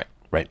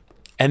 Right.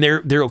 And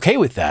they're okay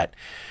with that,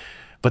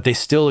 but they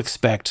still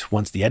expect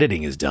once the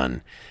editing is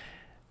done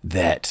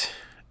that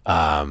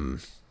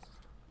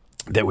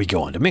we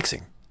go on to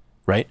mixing,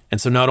 right? And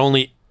so not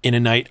only in a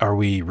night are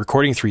we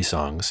recording 3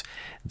 songs,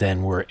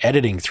 then we're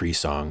editing 3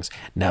 songs.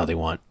 Now they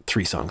want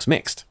 3 songs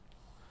mixed.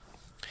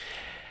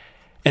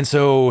 And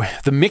so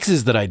the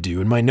mixes that I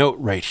do, and my note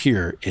right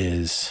here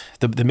is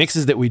the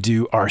mixes that we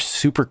do are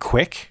super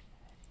quick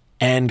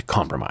and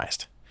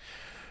compromised,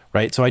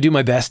 right? So I do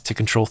my best to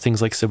control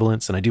things like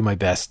sibilance, and I do my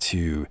best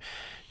to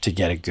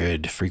get a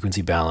good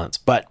frequency balance.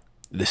 But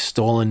the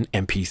stolen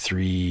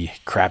MP3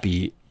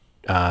 crappy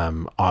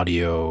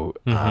audio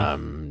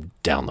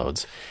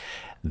downloads,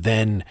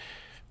 then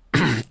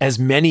as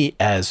many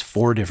as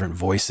 4 different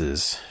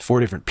voices, 4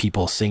 different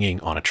people singing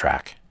on a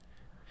track.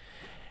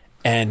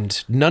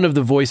 And none of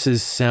the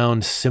voices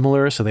sound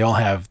similar, so they all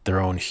have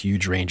their own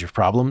huge range of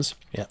problems.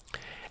 Yeah.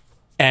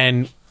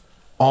 And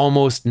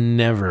almost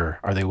never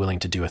are they willing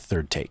to do a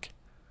third take.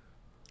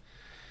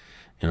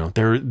 You know,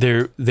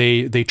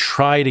 they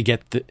try to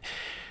get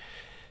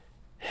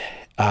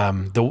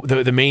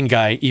the main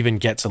guy even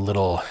gets a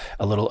little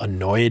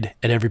annoyed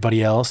at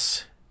everybody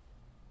else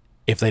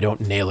if they don't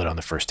nail it on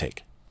the first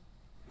take.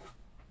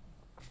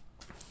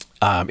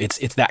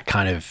 It's that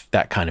kind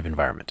of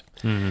environment.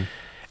 Mm-hmm.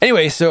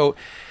 Anyway, so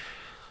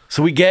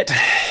we get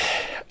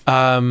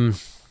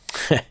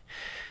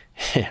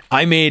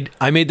I made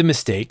the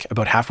mistake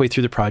about halfway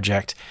through the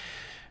project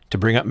to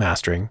bring up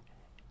mastering,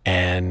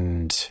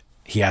 and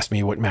he asked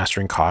me what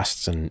mastering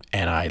costs, and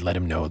I let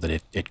him know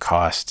that it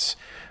costs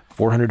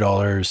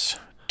 $400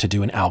 to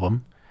do an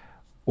album,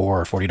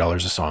 or $40 a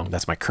song.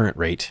 That's my current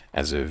rate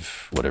as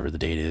of whatever the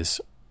date is,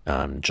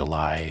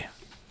 July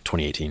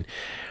 2018.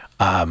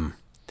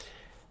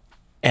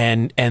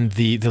 And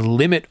the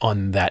limit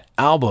on that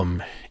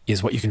album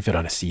is what you can fit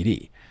on a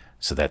CD.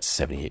 So that's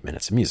 78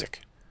 minutes of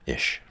music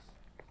ish.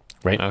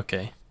 Right?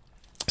 Okay.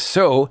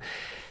 So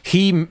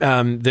he,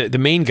 the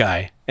main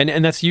guy,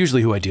 and that's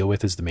usually who I deal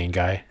with, is the main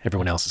guy.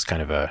 Everyone else is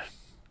kind of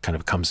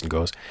comes and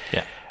goes.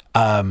 Yeah.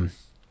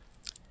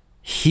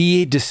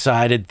 He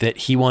decided that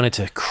he wanted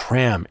to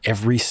cram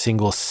every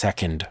single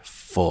second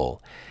full,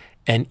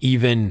 and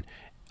even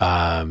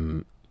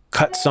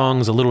cut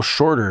songs a little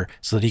shorter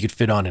so that he could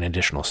fit on an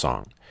additional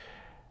song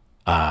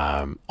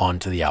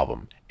onto the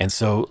album. And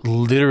so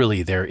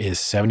literally there is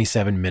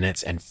 77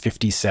 minutes and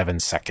 57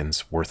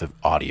 seconds worth of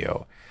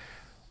audio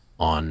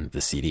on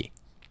the CD.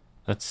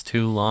 That's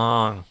too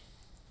long.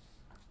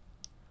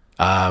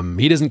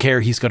 He doesn't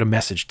care. He's got a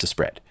message to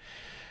spread.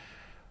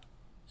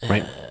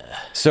 Right?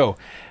 So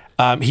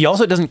he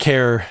also doesn't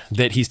care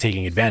that he's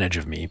taking advantage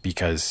of me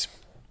because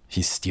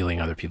he's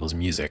stealing other people's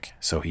music.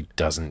 So he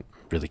doesn't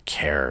really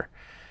care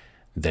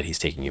that he's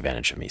taking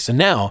advantage of me. So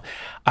now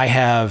I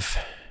have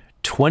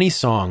 20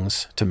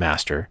 songs to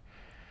master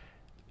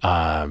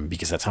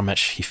because that's how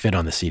much he fit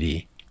on the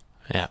CD.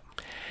 Yeah.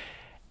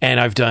 And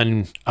I've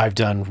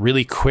done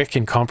really quick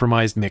and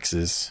compromised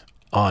mixes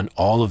on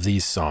all of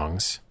these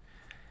songs.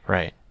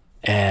 Right.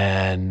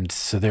 And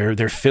so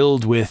they're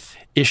filled with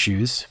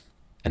issues,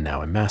 and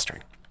now I'm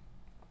mastering.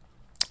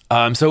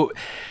 So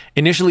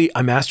initially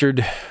I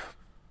mastered,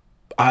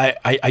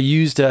 I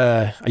used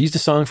a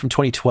song from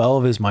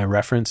 2012 as my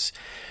reference.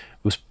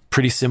 It was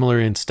pretty similar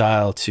in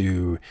style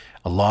to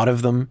a lot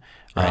of them.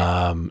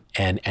 Right.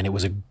 And it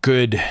was it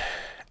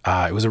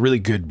was a really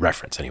good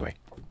reference anyway.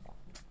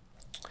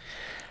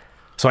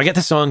 So I get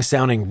the song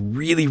sounding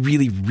really,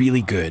 really,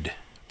 really good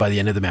by the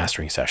end of the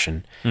mastering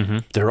session. Mm-hmm.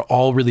 They're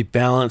all really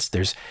balanced.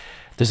 There's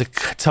a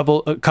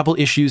couple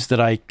issues that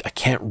I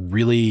can't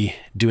really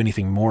do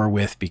anything more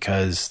with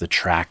because the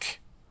track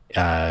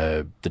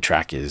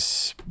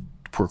is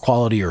poor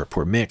quality or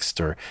poor mixed,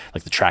 or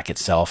like the track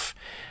itself.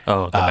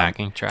 Oh, the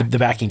backing track. The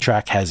backing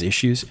track has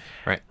issues.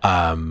 Right.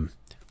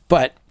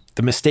 But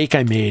the mistake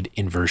I made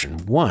in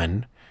version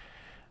 1,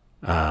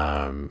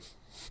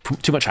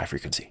 too much high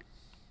frequency.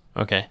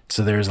 Okay.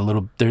 So there's a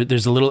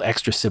little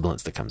extra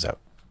sibilance that comes out.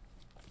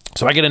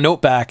 So I get a note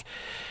back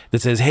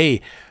that says, "Hey,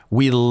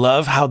 we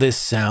love how this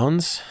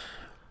sounds,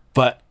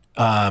 but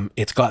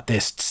it's got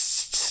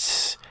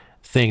this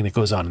thing that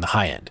goes on in the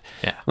high end."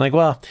 Yeah. I'm like,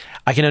 well,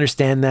 I can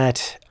understand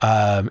that.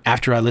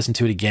 After I listen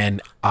to it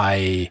again,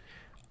 I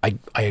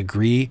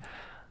agree.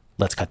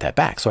 Let's cut that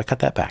back. So I cut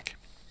that back.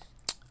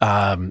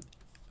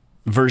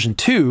 Version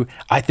 2,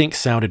 I think,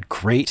 sounded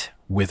great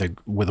with a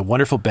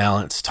wonderful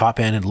balance, top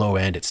end and low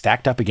end. It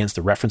stacked up against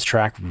the reference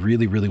track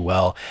really, really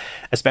well,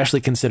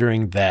 especially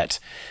considering that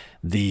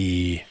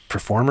the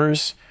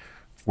performers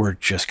were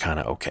just kind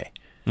of okay.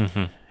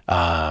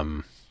 Mm-hmm.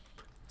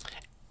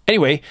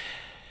 Anyway,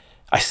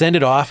 I send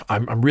it off.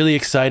 I'm really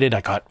excited.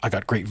 I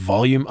got great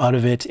volume out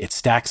of it. It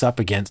stacks up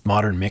against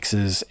modern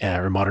mixes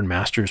or modern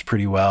masters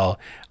pretty well.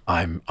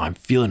 I'm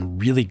feeling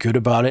really good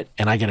about it,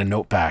 and I get a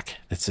note back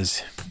that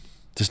says,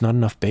 "There's not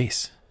enough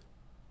bass.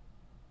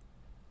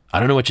 I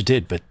don't know what you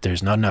did, but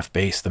there's not enough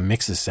bass. The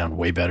mixes sound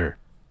way better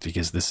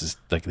because this is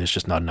like, there's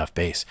just not enough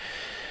bass."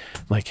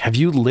 Like, have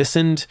you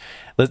listened?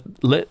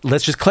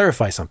 Let's just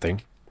clarify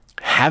something.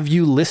 Have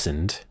you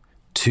listened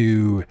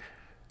to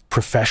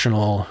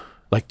professional,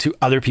 like to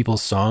other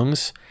people's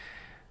songs,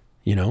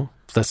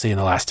 let's say in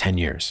the last 10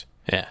 years?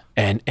 Yeah.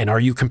 And are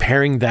you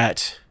comparing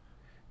that,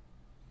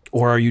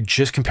 or are you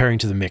just comparing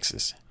to the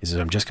mixes? He says,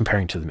 "I'm just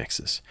comparing to the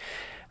mixes."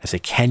 I say,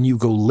 can you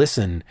go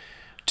listen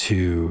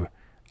to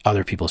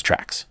other people's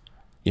tracks?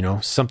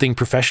 Something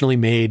professionally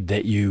made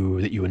that you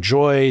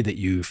enjoy, that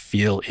you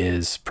feel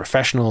is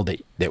professional,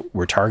 that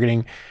we're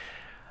targeting.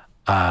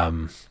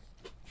 And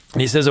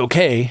he says,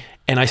 okay.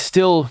 And I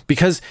still,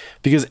 because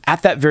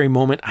at that very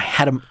moment, I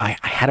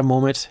had a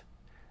moment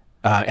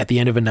at the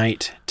end of a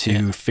night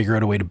to figure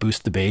out a way to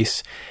boost the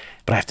bass,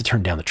 but I have to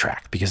turn down the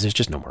track because there's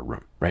just no more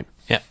room, right?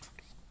 Yeah.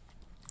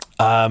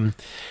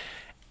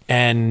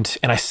 And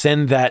I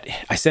send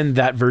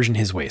that version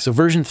his way. So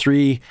version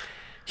 3,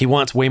 he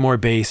wants way more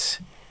bass.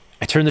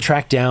 I turn the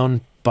track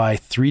down by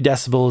 3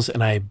 decibels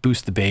and I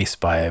boost the bass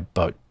by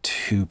about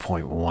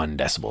 2.1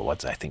 decibel.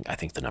 What's I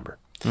think the number.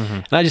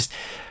 Mm-hmm. And it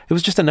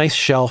was just a nice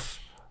shelf,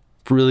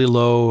 really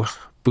low,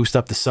 boost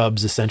up the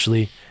subs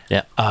essentially.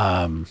 Yeah.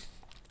 And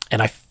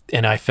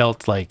I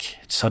felt like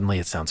suddenly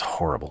it sounds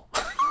horrible.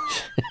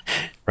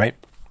 Right?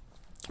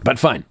 But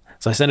fine.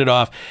 So I send it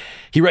off.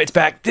 He writes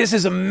back, "This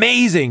is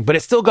amazing, but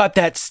it still got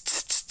that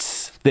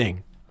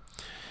thing."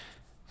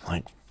 I'm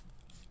like,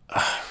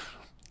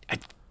 I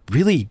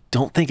really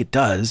don't think it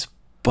does,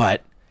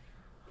 but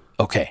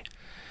okay.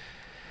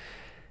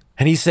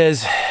 And he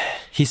says,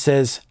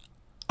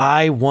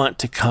 I want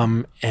to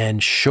come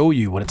and show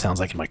you what it sounds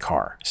like in my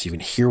car so you can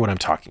hear what I'm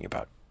talking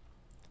about.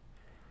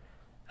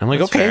 I'm like,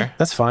 That's okay, fair.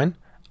 that's fine.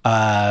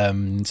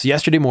 So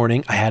yesterday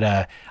morning I had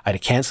a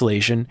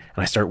cancellation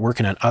and I start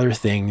working on other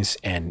things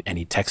and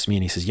he texts me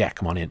and he says, yeah,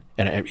 come on in.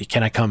 And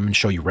can I come and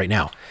show you right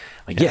now?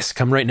 I'm like, yes,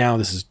 come right now.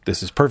 This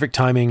is perfect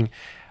timing.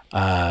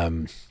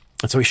 And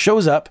so he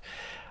shows up.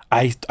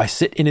 I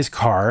sit in his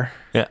car.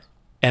 Yeah.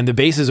 And the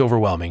bass is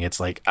overwhelming. It's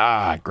like,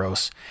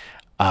 gross.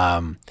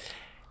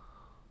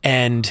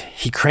 And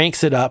he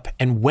cranks it up.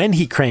 And when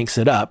he cranks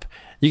it up,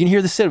 you can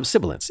hear the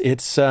sibilance.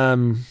 It's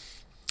there.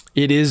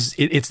 You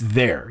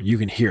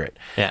can hear it.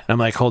 Yeah. And I'm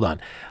like, hold on.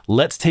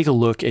 Let's take a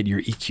look at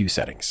your EQ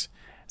settings.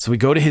 So we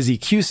go to his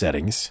EQ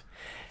settings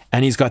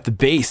and he's got the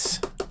bass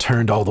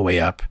turned all the way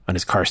up on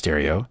his car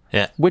stereo.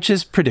 Yeah. Which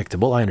is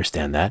predictable. I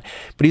understand that.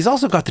 But he's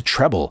also got the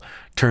treble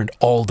turned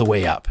all the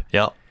way up.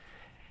 Yep.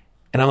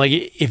 And I'm like,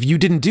 if you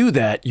didn't do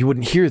that, you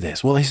wouldn't hear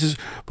this. Well, he says,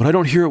 but I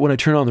don't hear it when I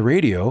turn on the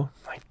radio.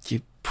 Like,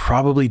 you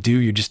probably do.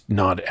 You're just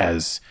not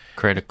as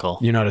Critical.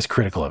 You're not as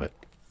critical of it.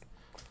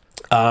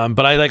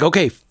 But I like,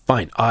 okay,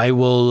 fine. I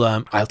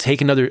will, I'll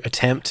take another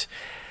attempt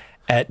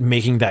at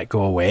making that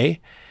go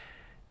away.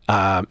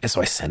 And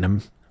so I send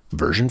him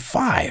version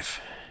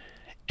 5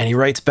 and he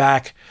writes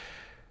back,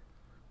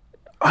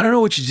 I don't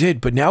know what you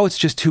did, but now it's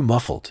just too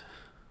muffled.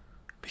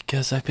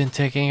 Because I've been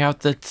taking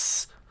out the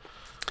tss.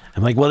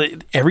 I'm like, well,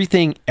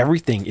 everything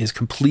is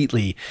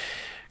completely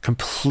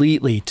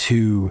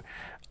too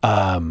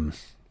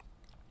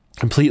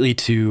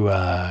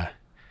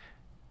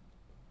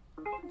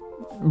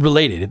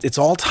related. It's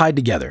all tied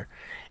together.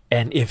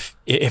 And if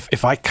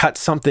I cut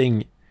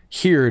something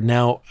here,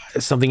 now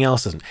something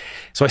else isn't.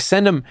 So I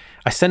send him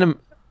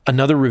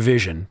another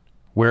revision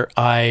where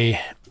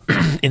I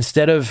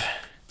instead of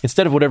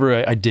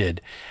whatever I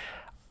did,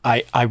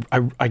 I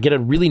get a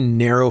really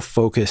narrow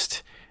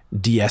focused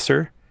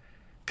de-esser.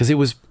 Because it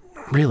was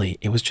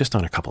just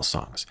on a couple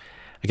songs.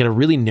 I get a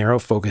really narrow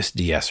focused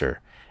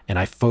de-esser and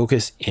I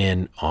focus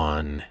in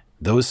on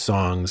those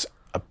songs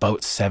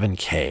about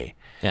 7K.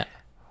 Yeah.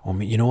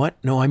 Well, you know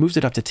what? No, I moved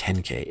it up to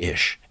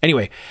 10K-ish.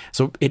 Anyway,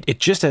 so it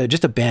just a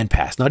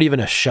bandpass, not even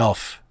a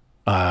shelf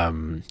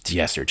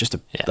de-esser, just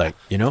like,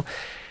 you know?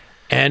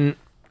 And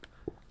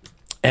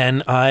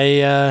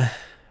I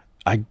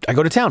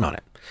go to town on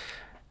it.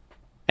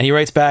 And he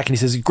writes back and he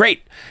says,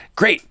 great.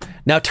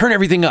 Now turn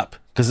everything up.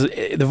 Because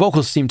the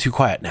vocals seem too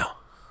quiet now.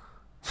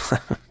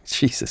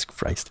 Jesus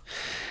Christ.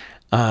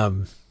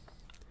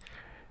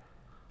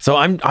 So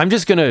I'm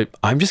just gonna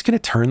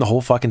turn the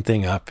whole fucking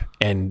thing up,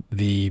 and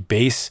the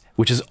bass,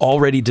 which is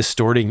already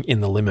distorting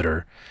in the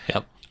limiter,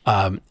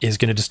 is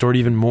gonna distort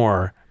even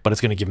more, but it's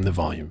gonna give him the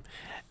volume.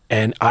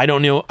 And I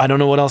don't know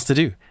what else to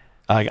do.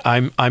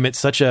 I'm at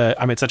such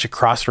a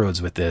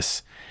crossroads with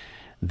this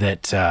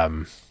that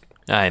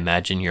I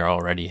imagine you're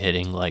already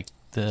hitting like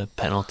the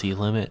penalty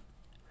limit.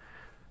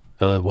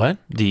 What?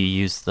 Do you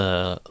use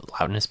the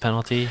loudness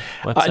penalty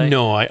website?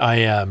 No, I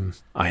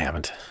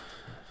haven't.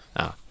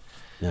 Oh.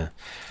 Yeah.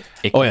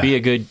 It could be a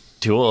good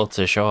tool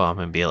to show them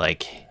and be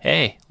like,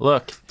 hey,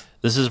 look,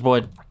 this is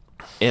what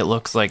it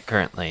looks like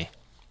currently.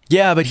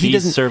 Yeah, but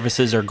These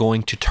services are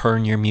going to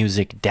turn your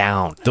music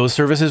down. Those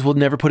services will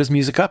never put his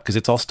music up because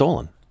it's all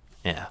stolen.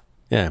 Yeah.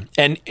 Yeah.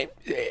 And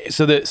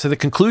so the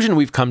conclusion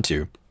we've come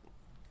to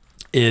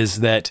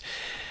is that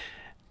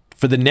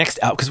for the next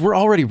album, because we're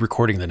already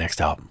recording the next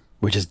album,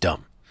 which is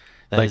dumb.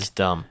 That is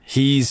dumb.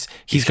 He's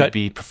You got should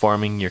be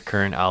performing your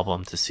current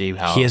album to see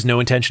how... He has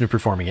no intention of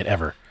performing it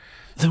ever.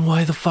 Then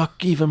why the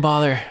fuck even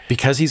bother?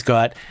 Because he's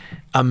got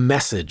a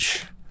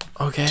message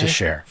to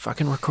share.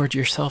 Fucking record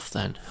yourself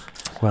then.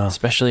 Well,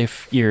 especially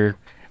if your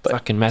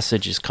fucking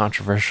message is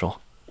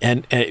controversial.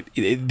 And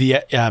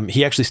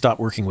he actually stopped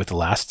working with the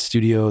last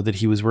studio that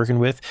he was working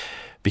with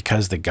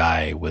because the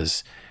guy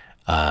was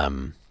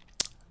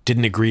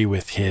didn't agree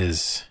with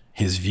his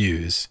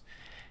views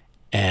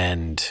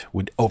and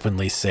would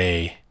openly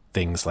say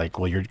things like,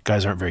 well, your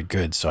guys aren't very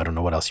good, so I don't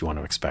know what else you want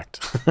to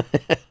expect.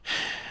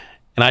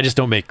 And I just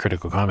don't make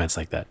critical comments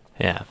like that.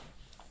 Yeah.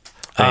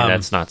 I mean,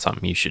 that's not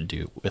something you should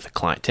do with a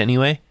client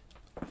anyway.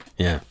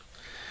 Yeah.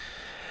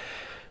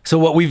 So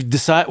what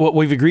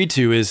we've agreed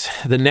to is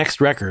the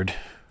next record,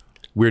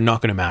 we're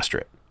not going to master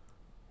it.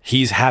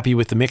 He's happy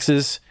with the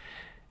mixes,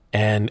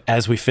 and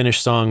as we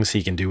finish songs,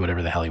 he can do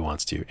whatever the hell he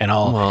wants to. And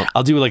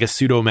I'll do like a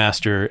pseudo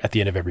master at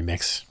the end of every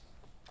mix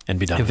and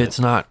be done with it. If it's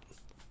not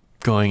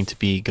going to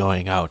be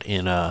going out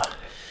in a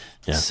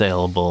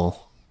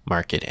saleable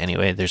market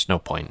anyway, there's no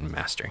point in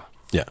mastering.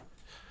 Yeah.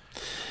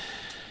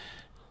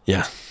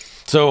 Yeah.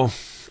 So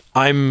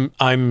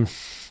I'm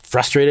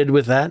frustrated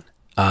with that.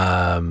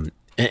 And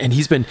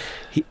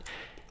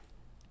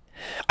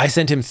I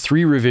sent him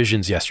 3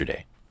 revisions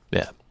yesterday.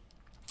 Yeah.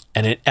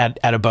 And it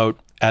at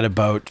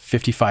about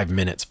 55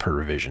 minutes per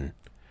revision.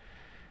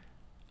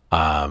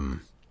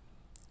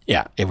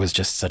 Yeah, it was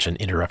just such an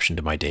interruption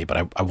to my day,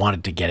 but I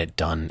wanted to get it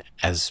done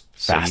as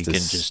fast you as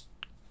can just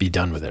be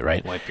done with it,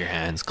 right? Wipe your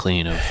hands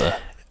clean of the...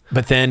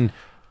 But then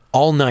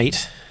all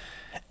night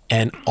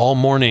And all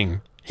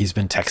morning he's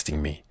been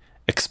texting me,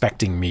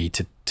 expecting me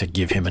to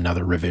give him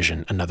another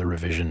revision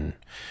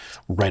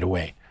right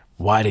away.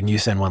 Why didn't you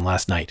send one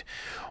last night?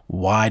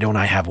 Why don't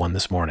I have one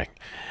this morning?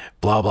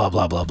 Blah, blah,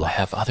 blah, blah, blah. I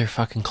have other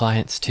fucking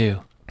clients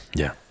too.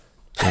 Yeah.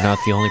 You're not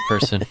the only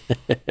person.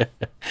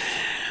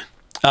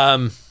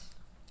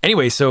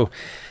 Anyway, so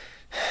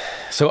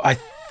I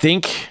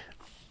think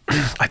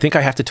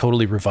I have to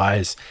totally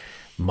revise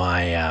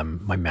my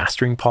my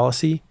mastering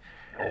policy.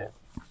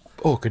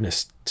 Oh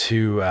goodness,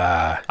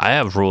 I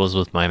have rules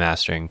with my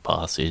mastering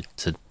policy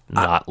to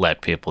not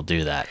let people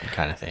do that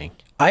kind of thing.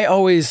 I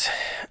always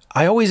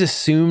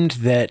assumed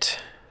that,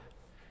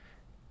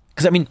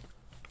 because I mean,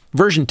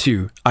 version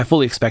 2, I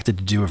fully expected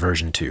to do a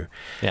version 2.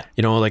 Yeah.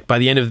 You know, like by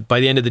the end of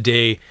the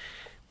day.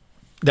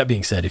 That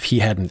being said, if he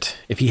hadn't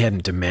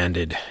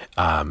demanded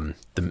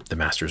the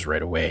masters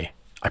right away,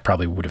 I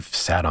probably would have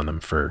sat on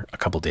them for a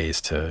couple days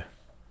to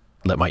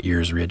let my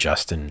ears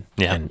readjust and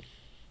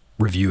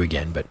review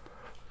again. But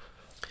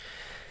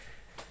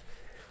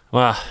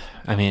well,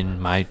 I mean,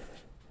 my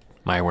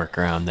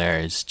workaround there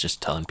is just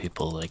telling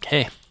people like,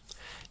 hey,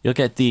 you'll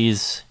get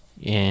these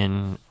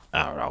in,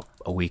 I don't know,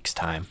 a week's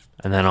time,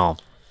 and then I'll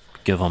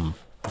give them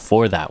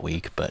before that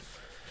week. But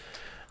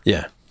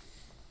yeah.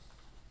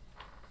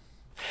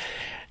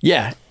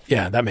 Yeah,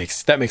 that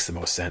makes the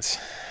most sense.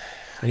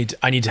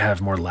 I need to have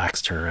more lax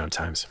turnaround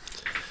times.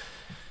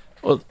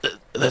 Well,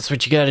 that's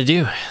what you got to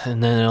do,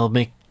 and then it'll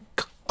make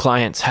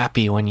clients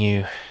happy when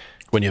you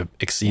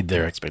exceed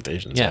their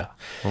expectations. Yeah,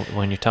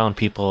 when you're telling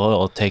people, "Oh,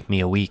 it'll take me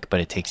a week, but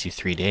it takes you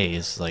 3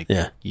 days," like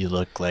you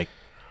look like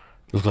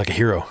a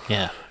hero.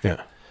 Yeah.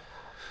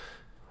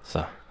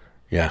 So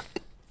yeah.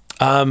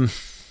 How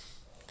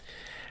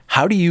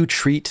do you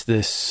treat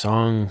this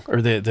song,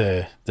 or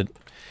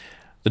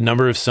the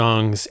number of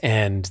songs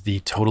and the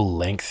total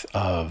length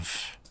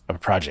of a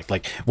project?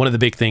 Like, one of the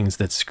big things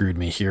that screwed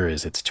me here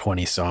is it's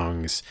 20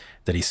 songs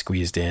that he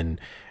squeezed in,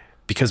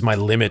 because my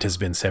limit has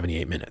been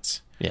 78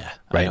 minutes. Yeah.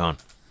 Right. I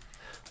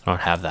don't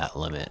have that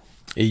limit.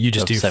 You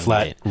just do 78.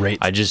 Flat rate.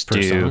 I just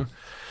per do, song?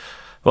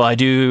 Well, I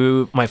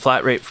do my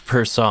flat rate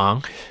per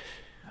song.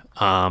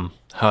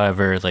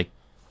 However, like,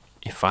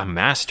 if I'm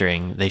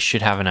mastering, they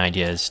should have an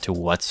idea as to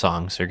what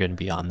songs are going to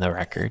be on the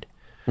record.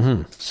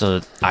 Mm-hmm.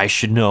 So I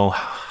should know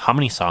how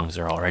many songs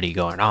are already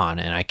going on,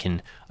 and I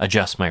can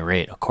adjust my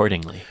rate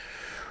accordingly.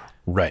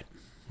 Right.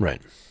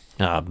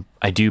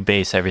 I do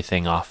base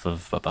everything off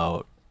of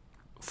about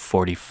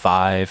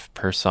 45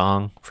 per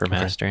song for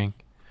mastering.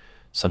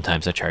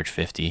 Sometimes I charge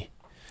 50.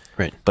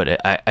 Right. But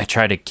I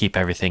try to keep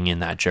everything in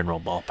that general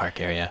ballpark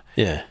area.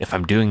 Yeah. If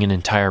I'm doing an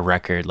entire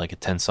record, like a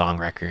 10-song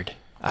record,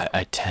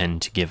 I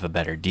tend to give a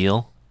better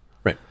deal.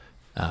 Right.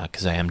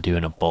 Because I am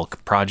doing a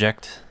bulk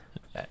project.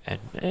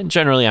 And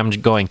generally, I'm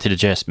going to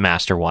just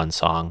master one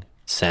song,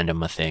 send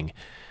them a thing,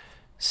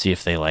 see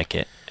if they like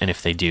it. And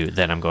if they do,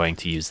 then I'm going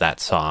to use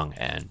that song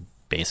and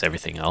base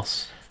everything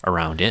else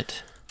around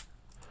it.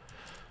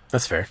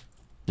 That's fair.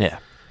 Yeah.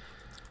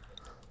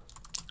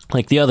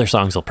 Like, the other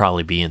songs will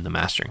probably be in the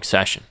mastering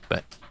session,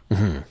 but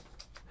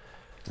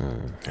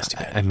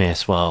I may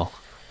as well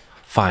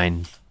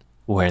find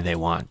where they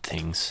want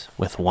things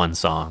with one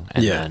song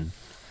and then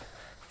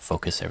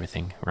focus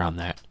everything around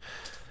that.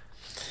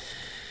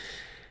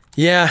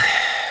 Yeah.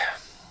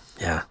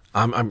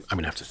 I'm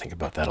gonna have to think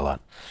about that a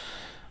lot.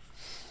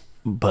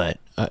 But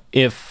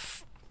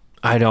if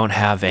I don't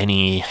have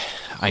any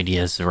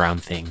ideas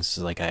around things,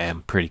 like, I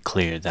am pretty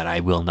clear that I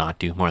will not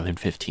do more than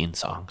 15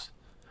 songs.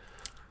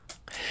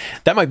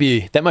 That might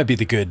be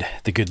the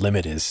good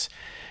limit is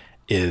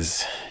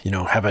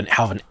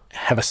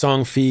have a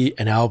song fee,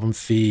 an album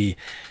fee,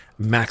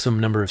 maximum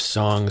number of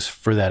songs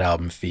for that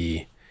album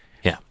fee.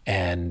 Yeah.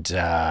 And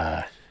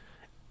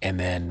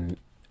then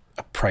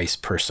a price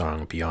per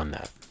song beyond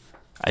that.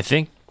 I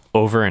think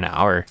over an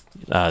hour,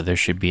 there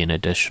should be an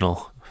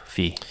additional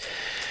fee.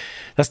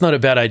 That's not a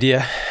bad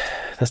idea.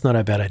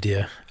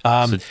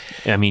 So,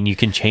 I mean, you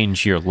can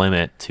change your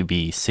limit to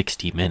be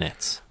 60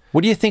 minutes.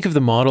 What do you think of the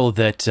model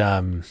that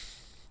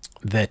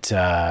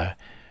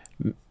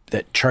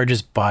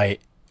charges by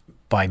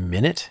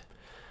minute?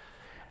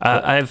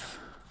 I've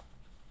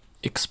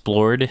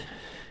explored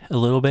a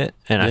little bit,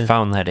 and I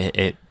found that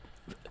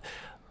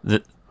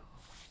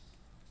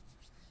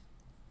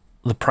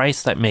the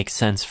price that makes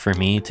sense for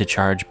me to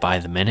charge by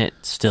the minute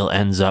still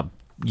ends up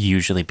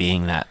usually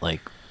being that,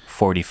 like,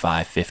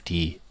 45,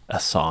 50 a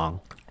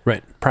song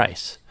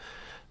price.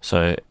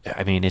 So,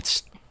 I mean,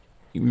 it's,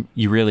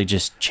 you really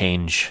just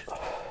change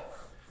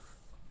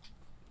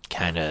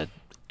kind of,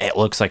 it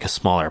looks like a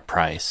smaller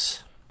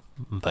price,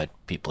 but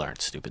people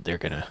aren't stupid. They're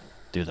going to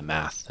do the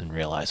math and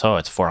realize, oh,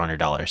 it's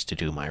 $400 to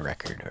do my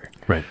record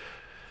or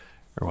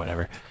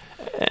whatever.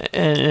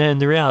 And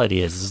the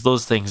reality is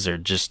those things are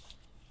just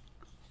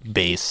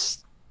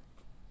base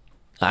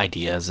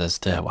ideas as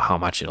to how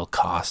much it'll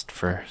cost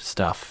for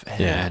stuff.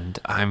 And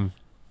I'm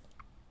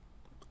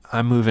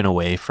moving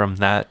away from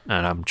that,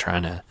 and I'm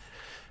trying to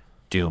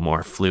do a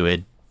more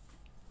fluid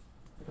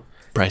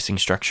pricing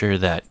structure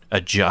that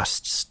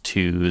adjusts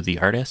to the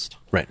artist.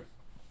 Right.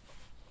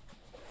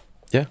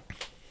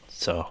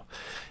 So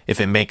if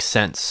it makes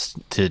sense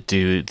to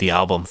do the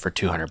album for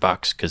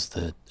 $200 because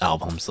the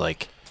album's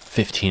like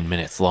 15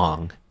 minutes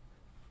long,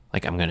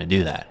 like I'm going to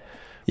do that.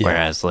 Yeah.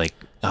 Whereas like,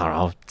 I don't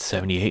know,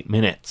 78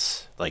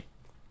 minutes, like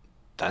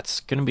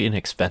that's going to be an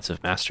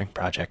expensive mastering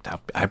project.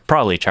 I'd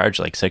probably charge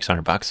like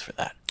 $600 for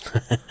that.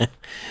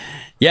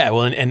 Yeah.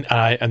 Well, and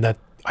that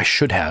I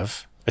should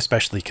have,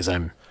 especially because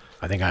I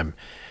think I'm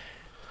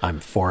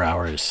 4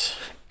 hours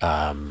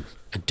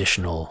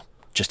additional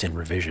just in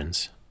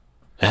revisions.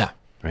 Yeah.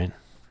 Right.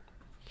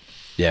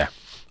 Yeah.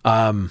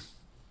 Yeah.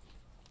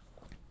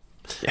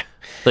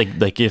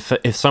 Like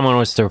if someone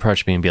was to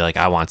approach me and be like,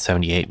 I want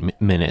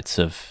 78 minutes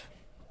of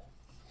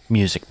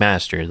music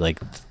mastered, like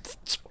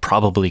it's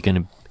probably going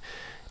to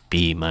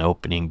be my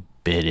opening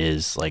bid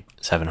is like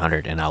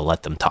 700 and I'll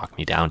let them talk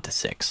me down to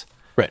 6.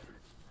 Right.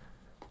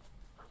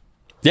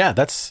 Yeah.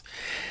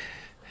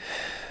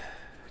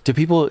 Do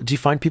you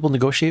find people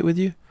negotiate with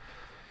you?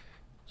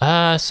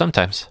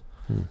 Sometimes.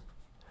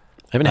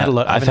 I haven't had a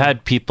lot. I've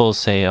had people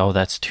say, "Oh,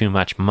 that's too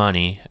much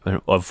money,"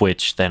 of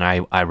which then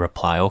I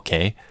reply,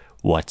 "Okay,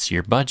 what's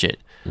your budget?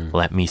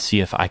 Let me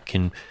see if I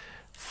can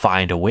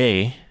find a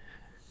way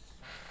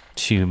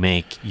to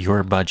make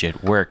your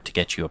budget work to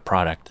get you a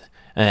product."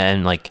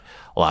 And like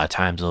a lot of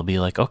times they'll be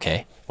like,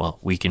 "Okay, well,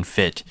 we can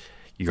fit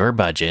your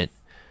budget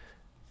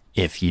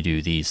if you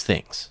do these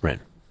things."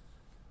 Right.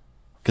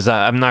 Because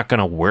I'm not going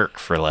to work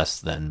for less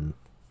than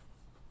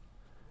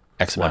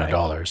X amount of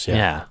dollars.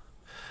 Yeah.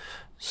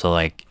 So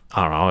like,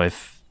 I don't know,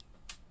 if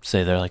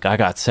say they're like, I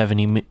got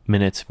 70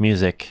 minutes of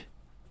music,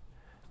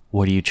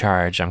 what do you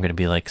charge? I'm going to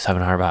be like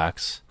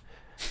 $700.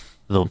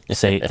 They'll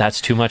say that's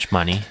too much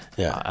money.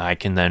 Yeah. I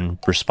can then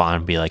respond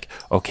and be like,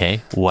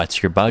 okay,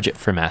 what's your budget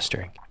for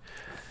mastering?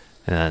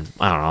 And then,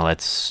 I don't know,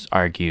 let's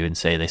argue and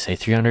say, they say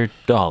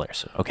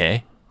 $300.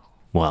 Okay.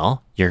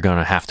 Well, you're going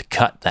to have to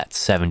cut that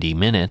 70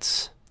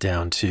 minutes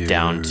down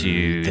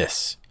to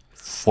this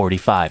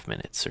 45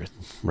 minutes or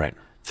right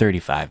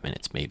 35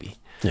 minutes maybe.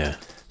 Yeah.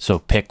 So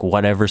pick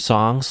whatever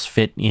songs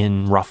fit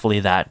in roughly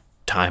that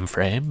time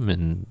frame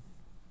and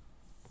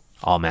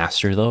I'll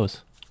master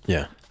those.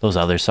 Yeah. Those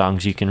other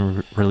songs you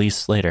can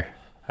release later.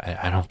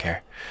 I don't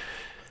care.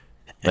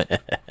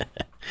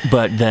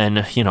 But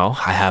then, you know,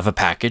 I have a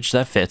package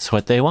that fits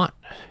what they want.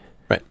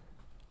 Right.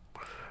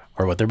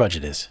 Or what their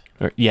budget is.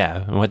 Or,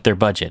 yeah, what their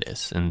budget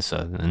is. And so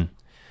then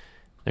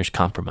there's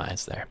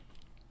compromise there.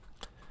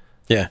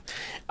 Yeah.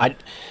 I'd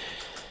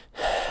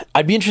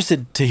be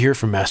interested to hear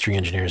from mastering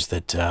engineers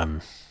that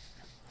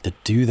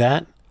do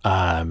that.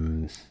 I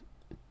mean,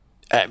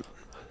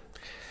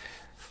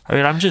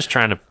 I'm just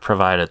trying to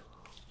provide a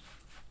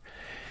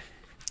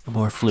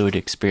more fluid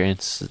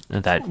experience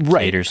that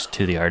caters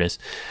to the artist.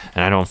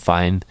 And I don't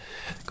find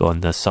going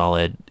the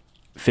solid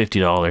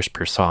 $50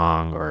 per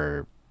song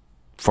or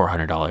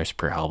 $400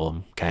 per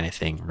album kind of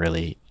thing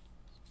really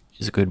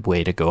is a good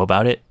way to go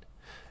about it.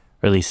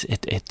 Or at least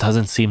it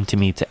doesn't seem to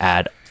me to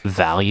add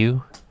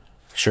value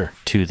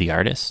to the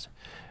artist,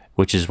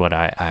 which is what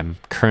I'm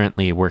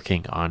currently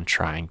working on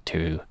trying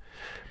to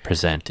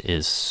present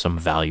is some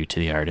value to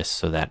the artist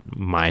so that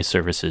my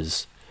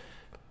services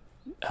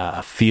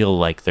feel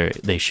like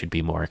they should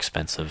be more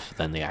expensive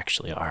than they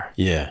actually are.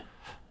 Yeah.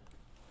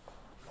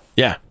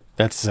 Yeah.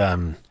 That's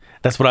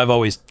what I've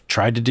always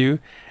tried to do.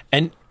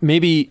 And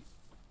maybe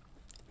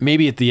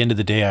at the end of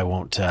the day, I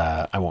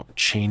won't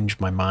change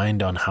my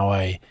mind on how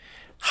I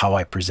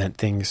present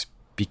things,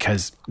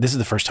 because this is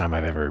the first time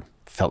I've ever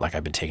felt like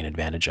I've been taken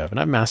advantage of. And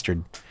I've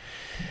mastered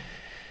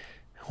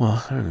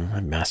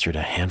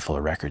a handful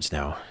of records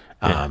now.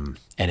 And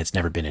it's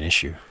never been an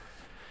issue.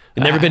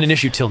 It's never been an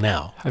issue till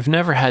now. I've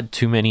never had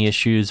too many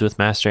issues with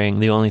mastering.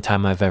 The only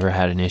time I've ever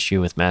had an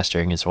issue with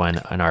mastering is when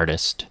an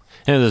artist,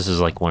 and this is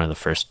like one of the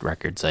first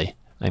records I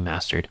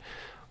mastered.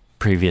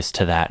 Previous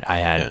to that, I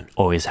had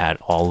always had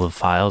all the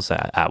files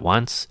at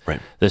once. Right.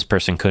 This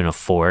person couldn't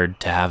afford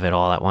to have it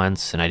all at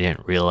once, and I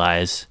didn't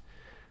realize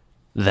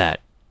that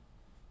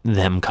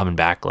them coming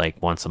back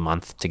like once a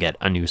month to get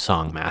a new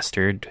song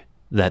mastered,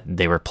 that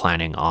they were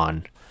planning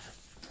on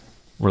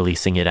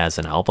releasing it as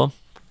an album.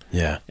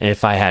 Yeah.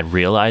 If I had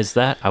realized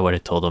that, I would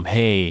have told them,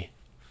 hey,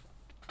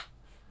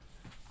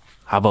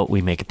 how about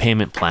we make a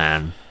payment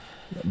plan?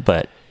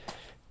 But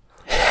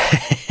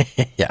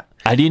yeah,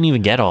 I didn't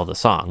even get all the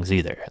songs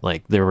either.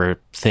 Like there were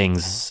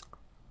things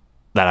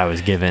that I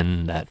was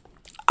given that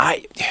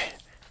I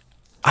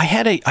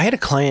had a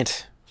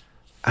client,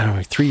 I don't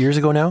know, 3 years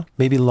ago now,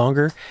 maybe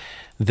longer,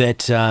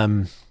 that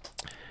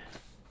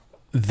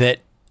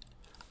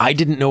I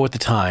didn't know at the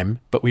time,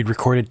 but we'd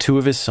recorded 2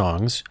 of his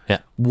songs. Yeah.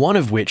 One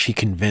of which he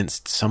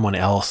convinced someone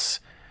else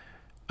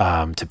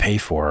to pay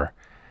for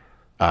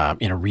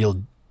in a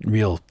real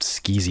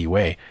skeezy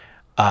way.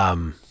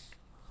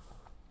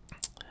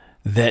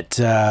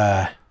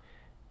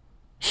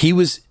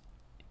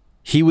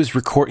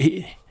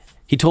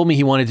 He told me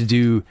he wanted to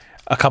do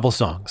a couple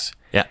songs.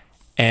 Yeah.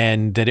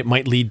 And that it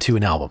might lead to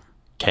an album.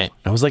 Okay.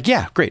 I was like,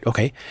 yeah, great.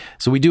 Okay.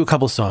 So we do a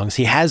couple songs.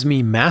 He has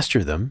me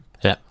master them.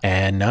 Yeah.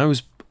 And I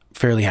was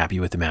fairly happy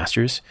with the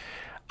masters.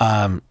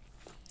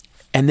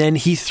 And then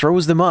he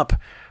throws them up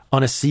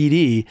on a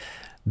CD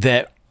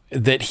that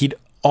he'd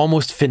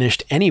almost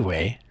finished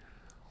anyway,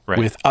 Right.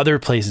 with other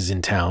places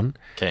in town.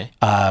 Okay.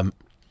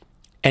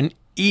 And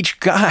each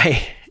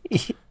guy,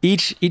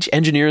 each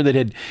engineer that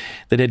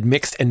had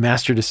mixed and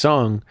mastered a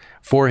song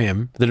for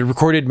him, that had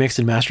recorded, mixed,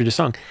 and mastered a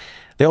song,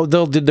 they all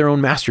did their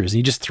own masters, and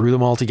he just threw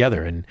them all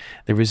together, and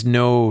there was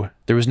no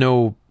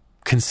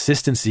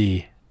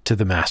consistency to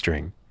the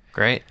mastering.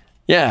 Great.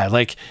 Yeah,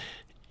 like,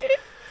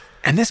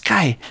 and this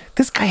guy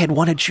had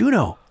won a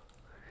Juno.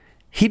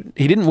 He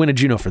didn't win a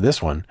Juno for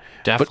this one.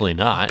 Definitely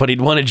not. But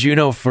he'd won a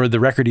Juno for the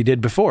record he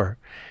did before.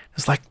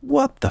 It's like,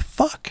 what the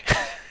fuck?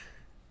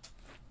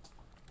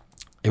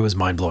 It was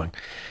mind blowing.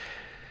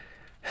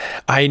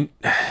 I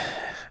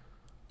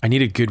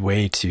need a good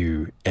way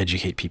to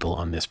educate people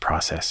on this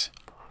process.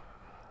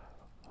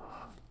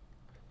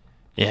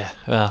 Yeah,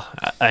 well,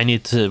 I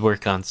need to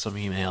work on some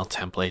email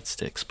templates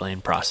to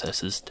explain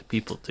processes to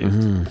people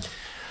too.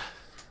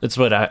 That's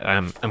what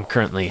I'm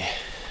currently,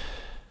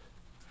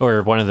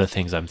 or one of the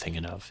things I'm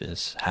thinking of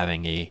is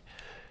having a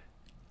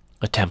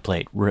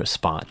template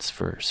response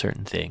for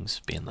certain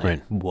things, being like,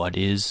 Right. What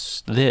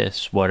is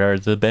this? What are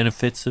the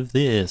benefits of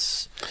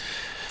this?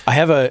 I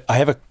have a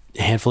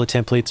handful of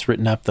templates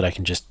written up that I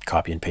can just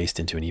copy and paste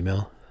into an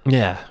email.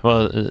 Yeah,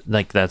 well,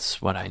 like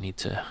that's what I need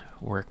to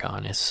work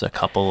on is a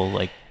couple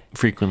like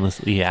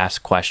frequently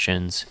asked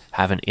questions,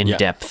 have an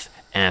in-depth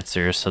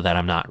answer so that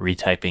I'm not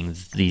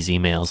retyping these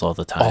emails all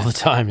the time. All the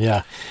time,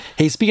 yeah.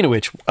 Hey, speaking of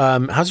which,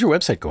 how's your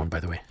website going, by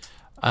the way?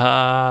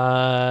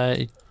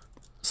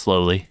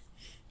 Slowly.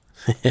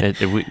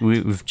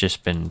 We've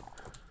just been...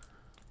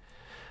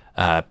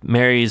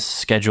 Mary's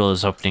schedule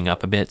is opening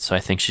up a bit, so I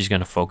think she's going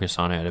to focus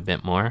on it a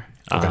bit more.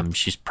 Okay.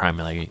 She's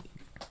primarily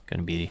going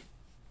to be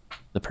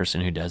the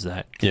person who does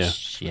that. 'Cause Yeah.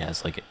 she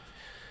has like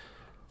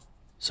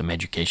some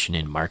education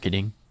in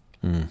marketing.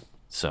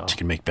 So You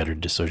can make better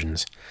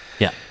decisions.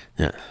 yeah.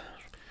 Yeah.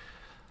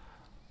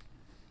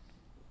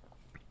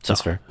 So,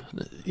 That's fair.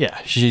 Yeah,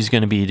 she's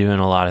going to be doing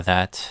a lot of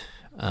that.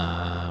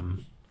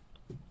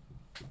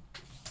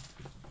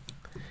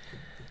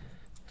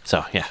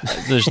 So, yeah,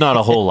 there's not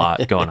a whole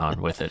lot going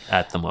on with it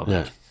at the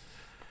moment. Yeah.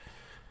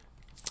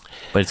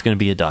 But it's going to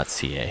be a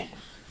 .ca,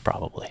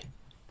 probably.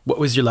 What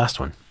was your last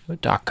one?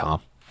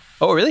 .com.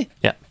 Oh, really?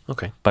 Yeah.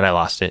 Okay. But I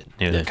lost it.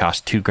 It Yeah.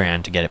 cost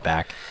 $2,000 to get it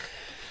back.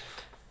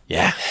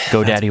 Yeah.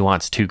 GoDaddy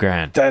wants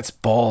 $2,000. That's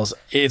balls.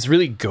 It's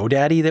really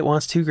GoDaddy that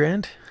wants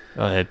 $2,000?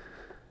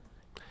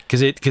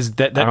 Because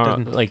that I don't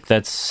doesn't... know, like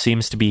that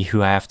seems to be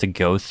who I have to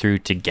go through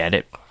to get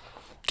it.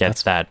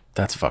 That's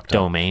fucked up.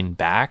 domain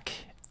back.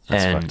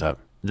 That's and fucked up.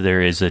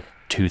 There is a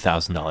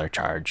 $2,000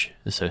 charge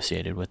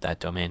associated with that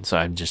domain. So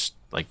I'm just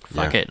like,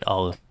 fuck it.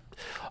 I'll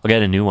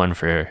get a new one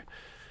for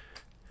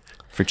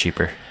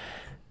cheaper.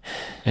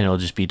 And it'll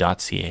just be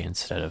 .ca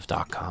instead of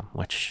 .com,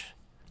 which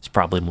is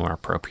probably more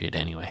appropriate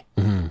anyway.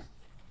 Mm-hmm.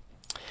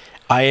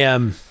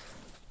 I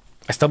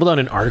stumbled on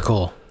an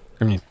article.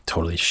 I mean,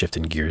 totally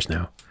shifting gears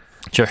now.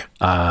 Sure.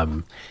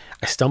 I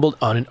stumbled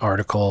on an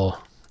article,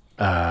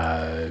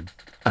 I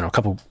don't know,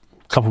 a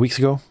couple weeks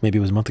ago, maybe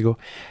it was a month ago.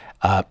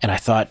 And I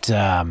thought,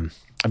 I've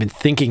been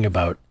thinking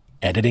about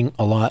editing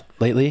a lot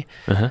lately.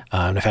 And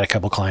I've had a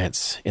couple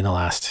clients in the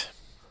last,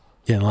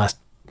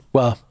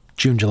 well,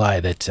 June, July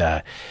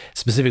that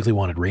specifically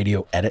wanted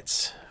radio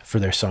edits for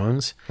their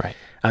songs. Right.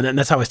 And then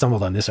that's how I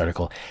stumbled on this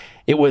article.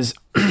 It was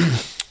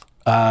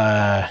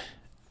an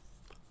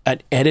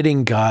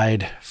editing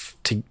guide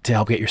to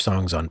help get your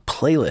songs on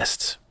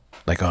playlists,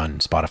 like on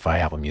Spotify,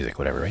 Apple Music,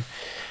 whatever, right?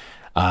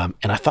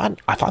 And I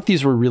thought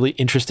these were really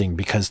interesting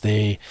because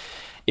it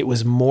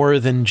was more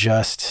than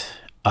just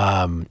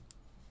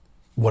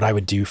what I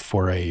would do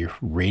for a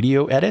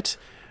radio edit,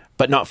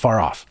 but not far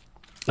off.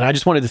 And I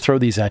just wanted to throw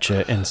these at you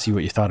and see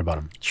what you thought about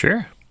them.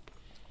 Sure.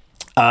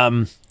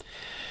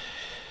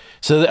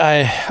 So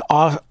I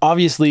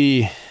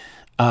obviously,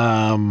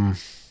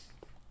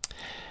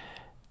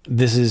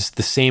 this is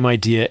the same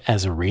idea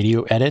as a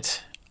radio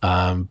edit,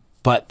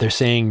 but they're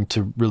saying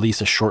to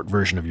release a short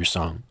version of your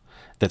song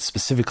that's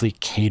specifically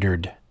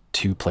catered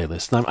to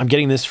playlists. Now, I'm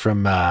getting this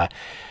from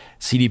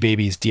CD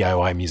Baby's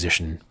DIY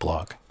musician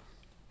blog.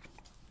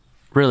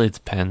 Really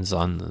depends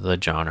on the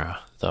genre,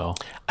 though.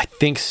 I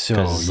think so.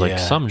 Because like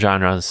some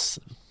genres,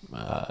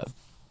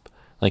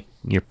 like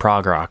your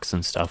prog rocks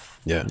and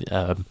stuff. Yeah.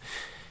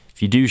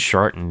 If you do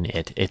shorten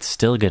it, it's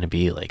still going to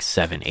be like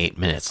 7-8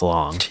 minutes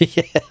long.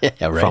 Yeah,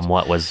 right. From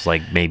what was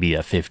like maybe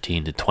a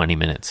 15 to 20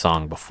 minute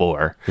song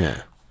before.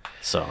 Yeah.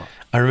 So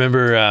I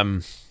remember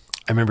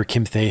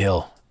Kim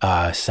Thahill,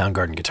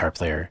 Soundgarden guitar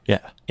player. Yeah.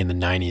 In the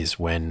 90s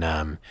when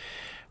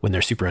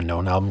their Super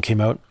Unknown album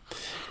came out.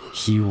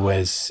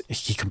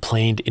 He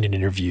complained in an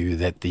interview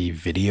that the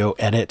video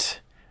edit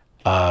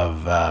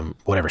of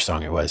whatever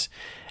song it was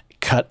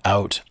cut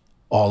out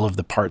all of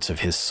the parts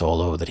of his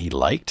solo that he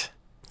liked,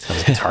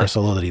 his guitar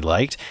solo that he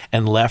liked,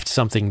 and left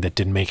something that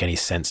didn't make any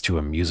sense to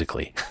him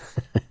musically.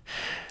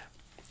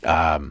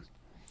 Yeah,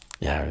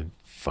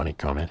 funny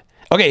comment.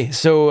 Okay,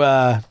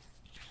 so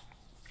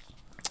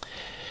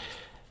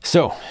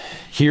So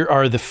here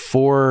are the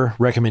 4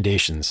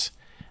 recommendations.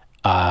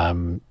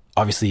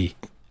 Obviously,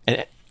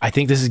 and I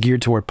think this is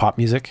geared toward pop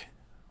music,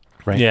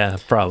 right? Yeah,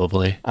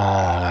 probably.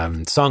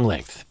 Song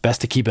length,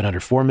 best to keep it under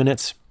 4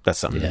 minutes. That's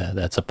something. Yeah,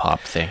 that's a pop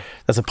thing.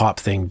 That's a pop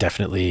thing,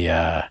 definitely.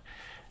 And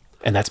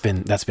that's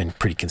been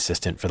pretty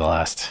consistent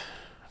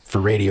for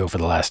radio for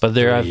the last. But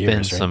there 30 have years, been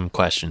right? some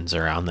questions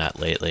around that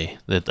lately.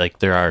 That like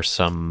there are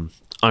some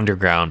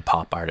underground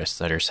pop artists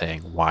that are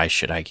saying, "Why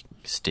should I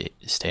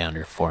stay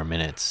under 4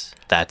 minutes?"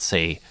 That's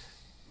a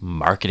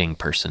marketing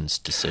person's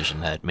decision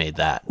that made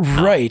that.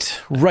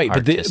 Right.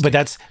 But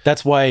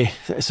that's why.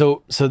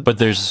 So. But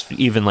there's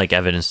even like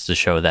evidence to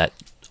show that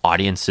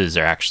audiences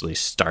are actually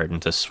starting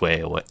to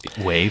sway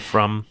away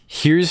from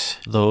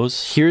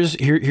those.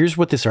 Here's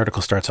what this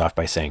article starts off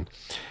by saying.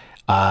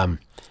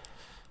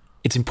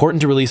 It's important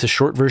to release a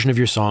short version of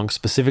your song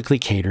specifically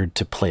catered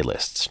to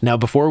playlists. Now,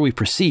 before we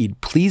proceed,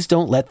 please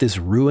don't let this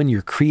ruin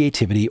your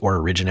creativity or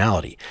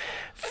originality.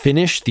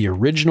 Finish the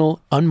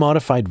original,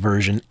 unmodified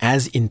version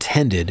as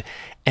intended,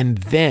 and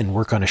then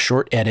work on a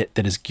short edit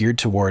that is geared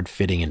toward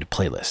fitting into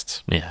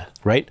playlists. Yeah.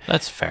 Right?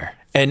 That's fair.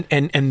 And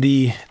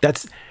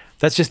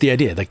that's just the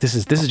idea. Like this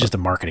is just a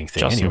marketing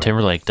thing. Justin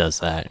Timberlake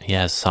does that. He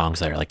has songs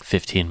that are like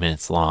 15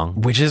 minutes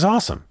long, which is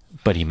awesome.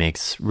 But he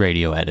makes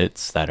radio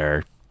edits that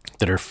are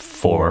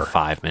 4 or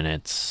 5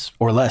 minutes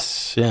or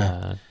less.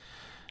 Yeah.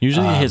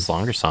 Usually his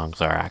longer songs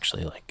are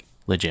actually like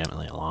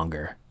legitimately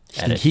longer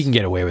edits. He can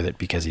get away with it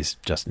because he's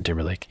Justin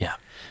Timberlake. Yeah.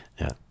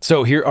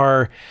 So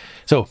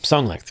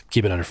song length,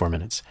 keep it under 4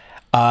 minutes.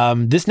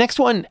 This next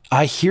one,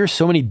 I hear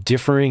so many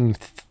differing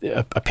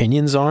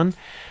opinions on.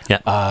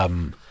 Yeah.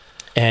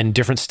 And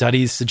different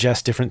studies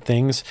suggest different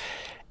things.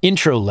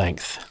 Intro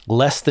length,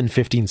 less than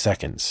 15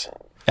 seconds.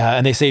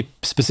 And they say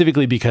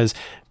specifically because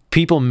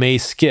people may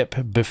skip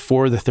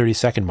before the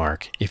 30-second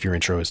mark if your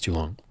intro is too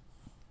long.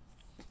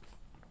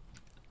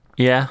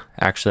 Yeah,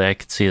 actually, I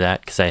could see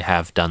that because I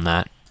have done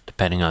that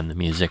depending on the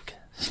music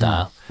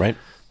style. Right.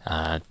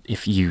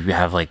 If you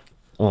have like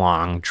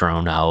long,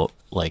 drawn out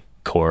like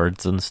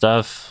chords and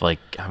stuff, like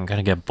I'm going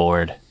to get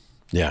bored.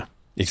 Yeah,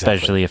 exactly.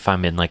 Especially if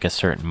I'm in like a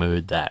certain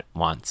mood that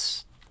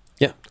wants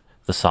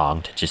the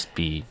song to just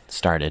be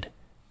started.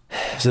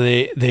 So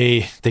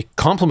they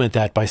complement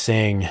that by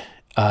saying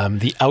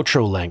the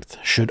outro length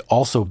should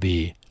also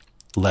be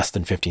less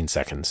than 15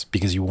 seconds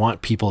because you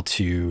want people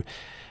to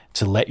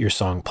let your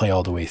song play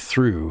all the way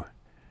through.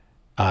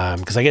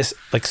 Because I guess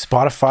like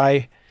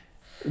Spotify,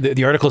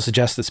 the article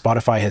suggests that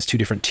Spotify has 2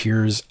 different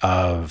tiers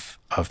of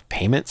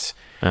payments.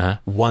 Uh-huh.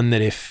 One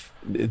that if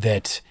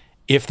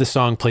the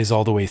song plays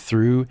all the way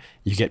through,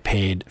 you get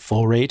paid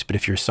full rate, but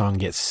if your song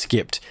gets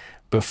skipped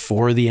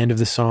before the end of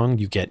the song,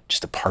 you get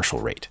just a partial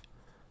rate.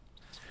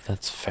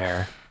 That's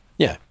fair.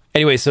 Yeah.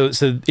 Anyway, so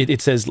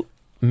it says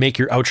make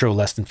your outro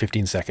less than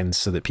 15 seconds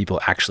so that people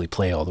actually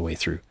play all the way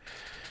through.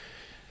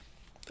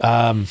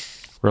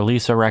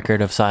 Release a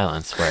record of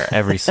silence where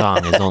every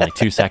song is only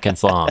 2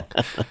 seconds long.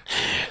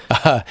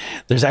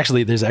 There's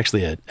actually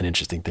an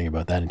interesting thing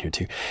about that in here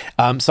too.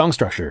 Song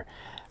structure.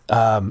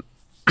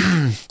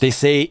 They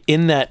say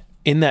in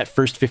that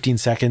first 15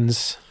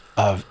 seconds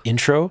of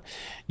intro,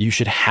 you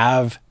should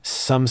have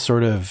some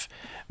sort of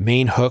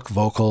main hook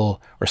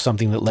vocal or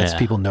something that lets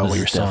people know what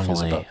your song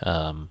is about.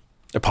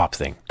 A pop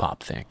thing.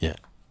 Yeah.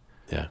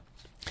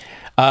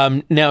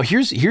 Now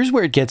here's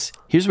where it gets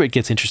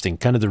interesting.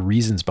 Kind of the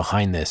reasons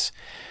behind this.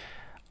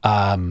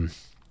 Your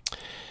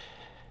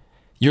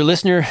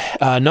listener,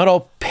 not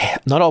all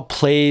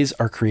plays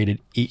are created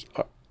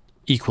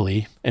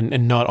equally,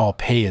 and not all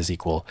pay is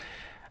equal.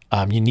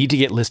 You need to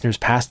get listeners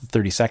past the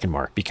 30-second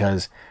mark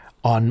because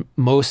on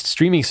most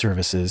streaming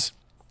services,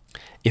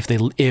 if the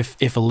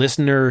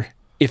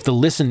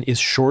listen is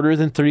shorter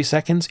than 30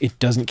 seconds, it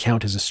doesn't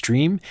count as a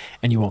stream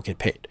and you won't get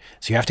paid.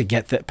 So you have to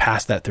get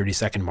past that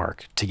 30-second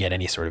mark to get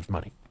any sort of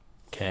money.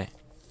 Okay.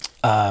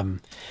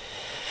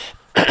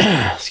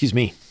 Excuse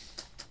me.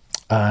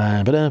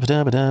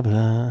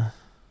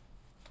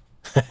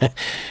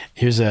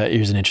 Here's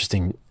an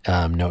interesting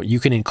note. You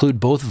can include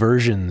both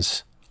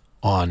versions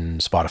on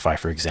Spotify,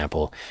 for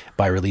example,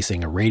 by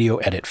releasing a radio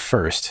edit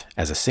first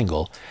as a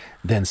single,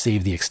 then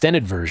save the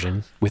extended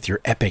version with your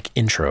epic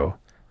intro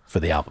for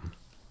the album.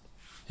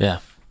 Yeah.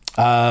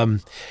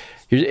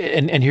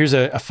 Here's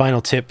a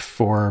final tip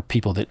for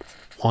people that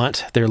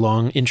want their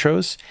long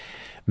intros.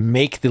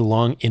 Make the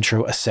long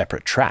intro a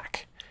separate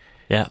track.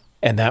 Yeah.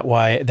 And that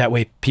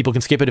way people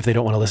can skip it if they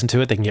don't want to listen to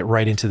it. They can get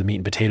right into the meat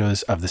and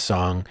potatoes of the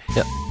song.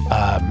 Yep.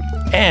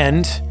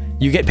 And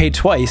you get paid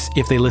twice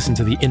if they listen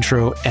to the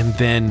intro and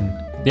then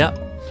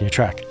your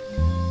track.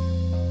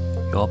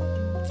 Cool.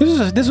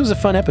 This was a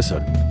fun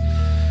episode.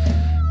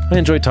 I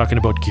enjoyed talking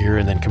about gear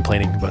and then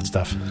complaining about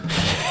stuff.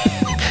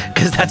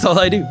 Because that's all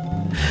I do.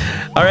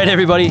 All right,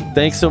 everybody.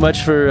 Thanks so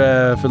much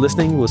for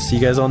listening. We'll see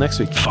you guys all next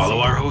week. Follow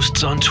our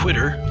hosts on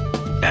Twitter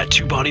at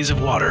 2 Bodies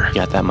of Water. You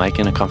got that mic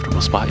in a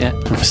comfortable spot yet?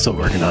 I'm still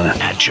working on it.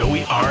 At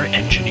Joey R.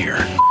 Engineer.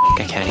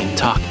 I can't even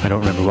talk. I don't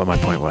remember what my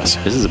point was.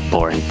 This is a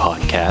boring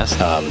podcast.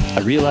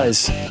 I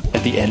realize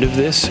at the end of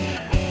this,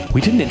 We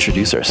didn't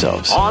introduce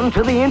ourselves. On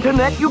to the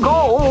internet you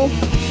go.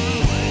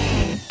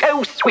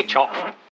 Go switch off.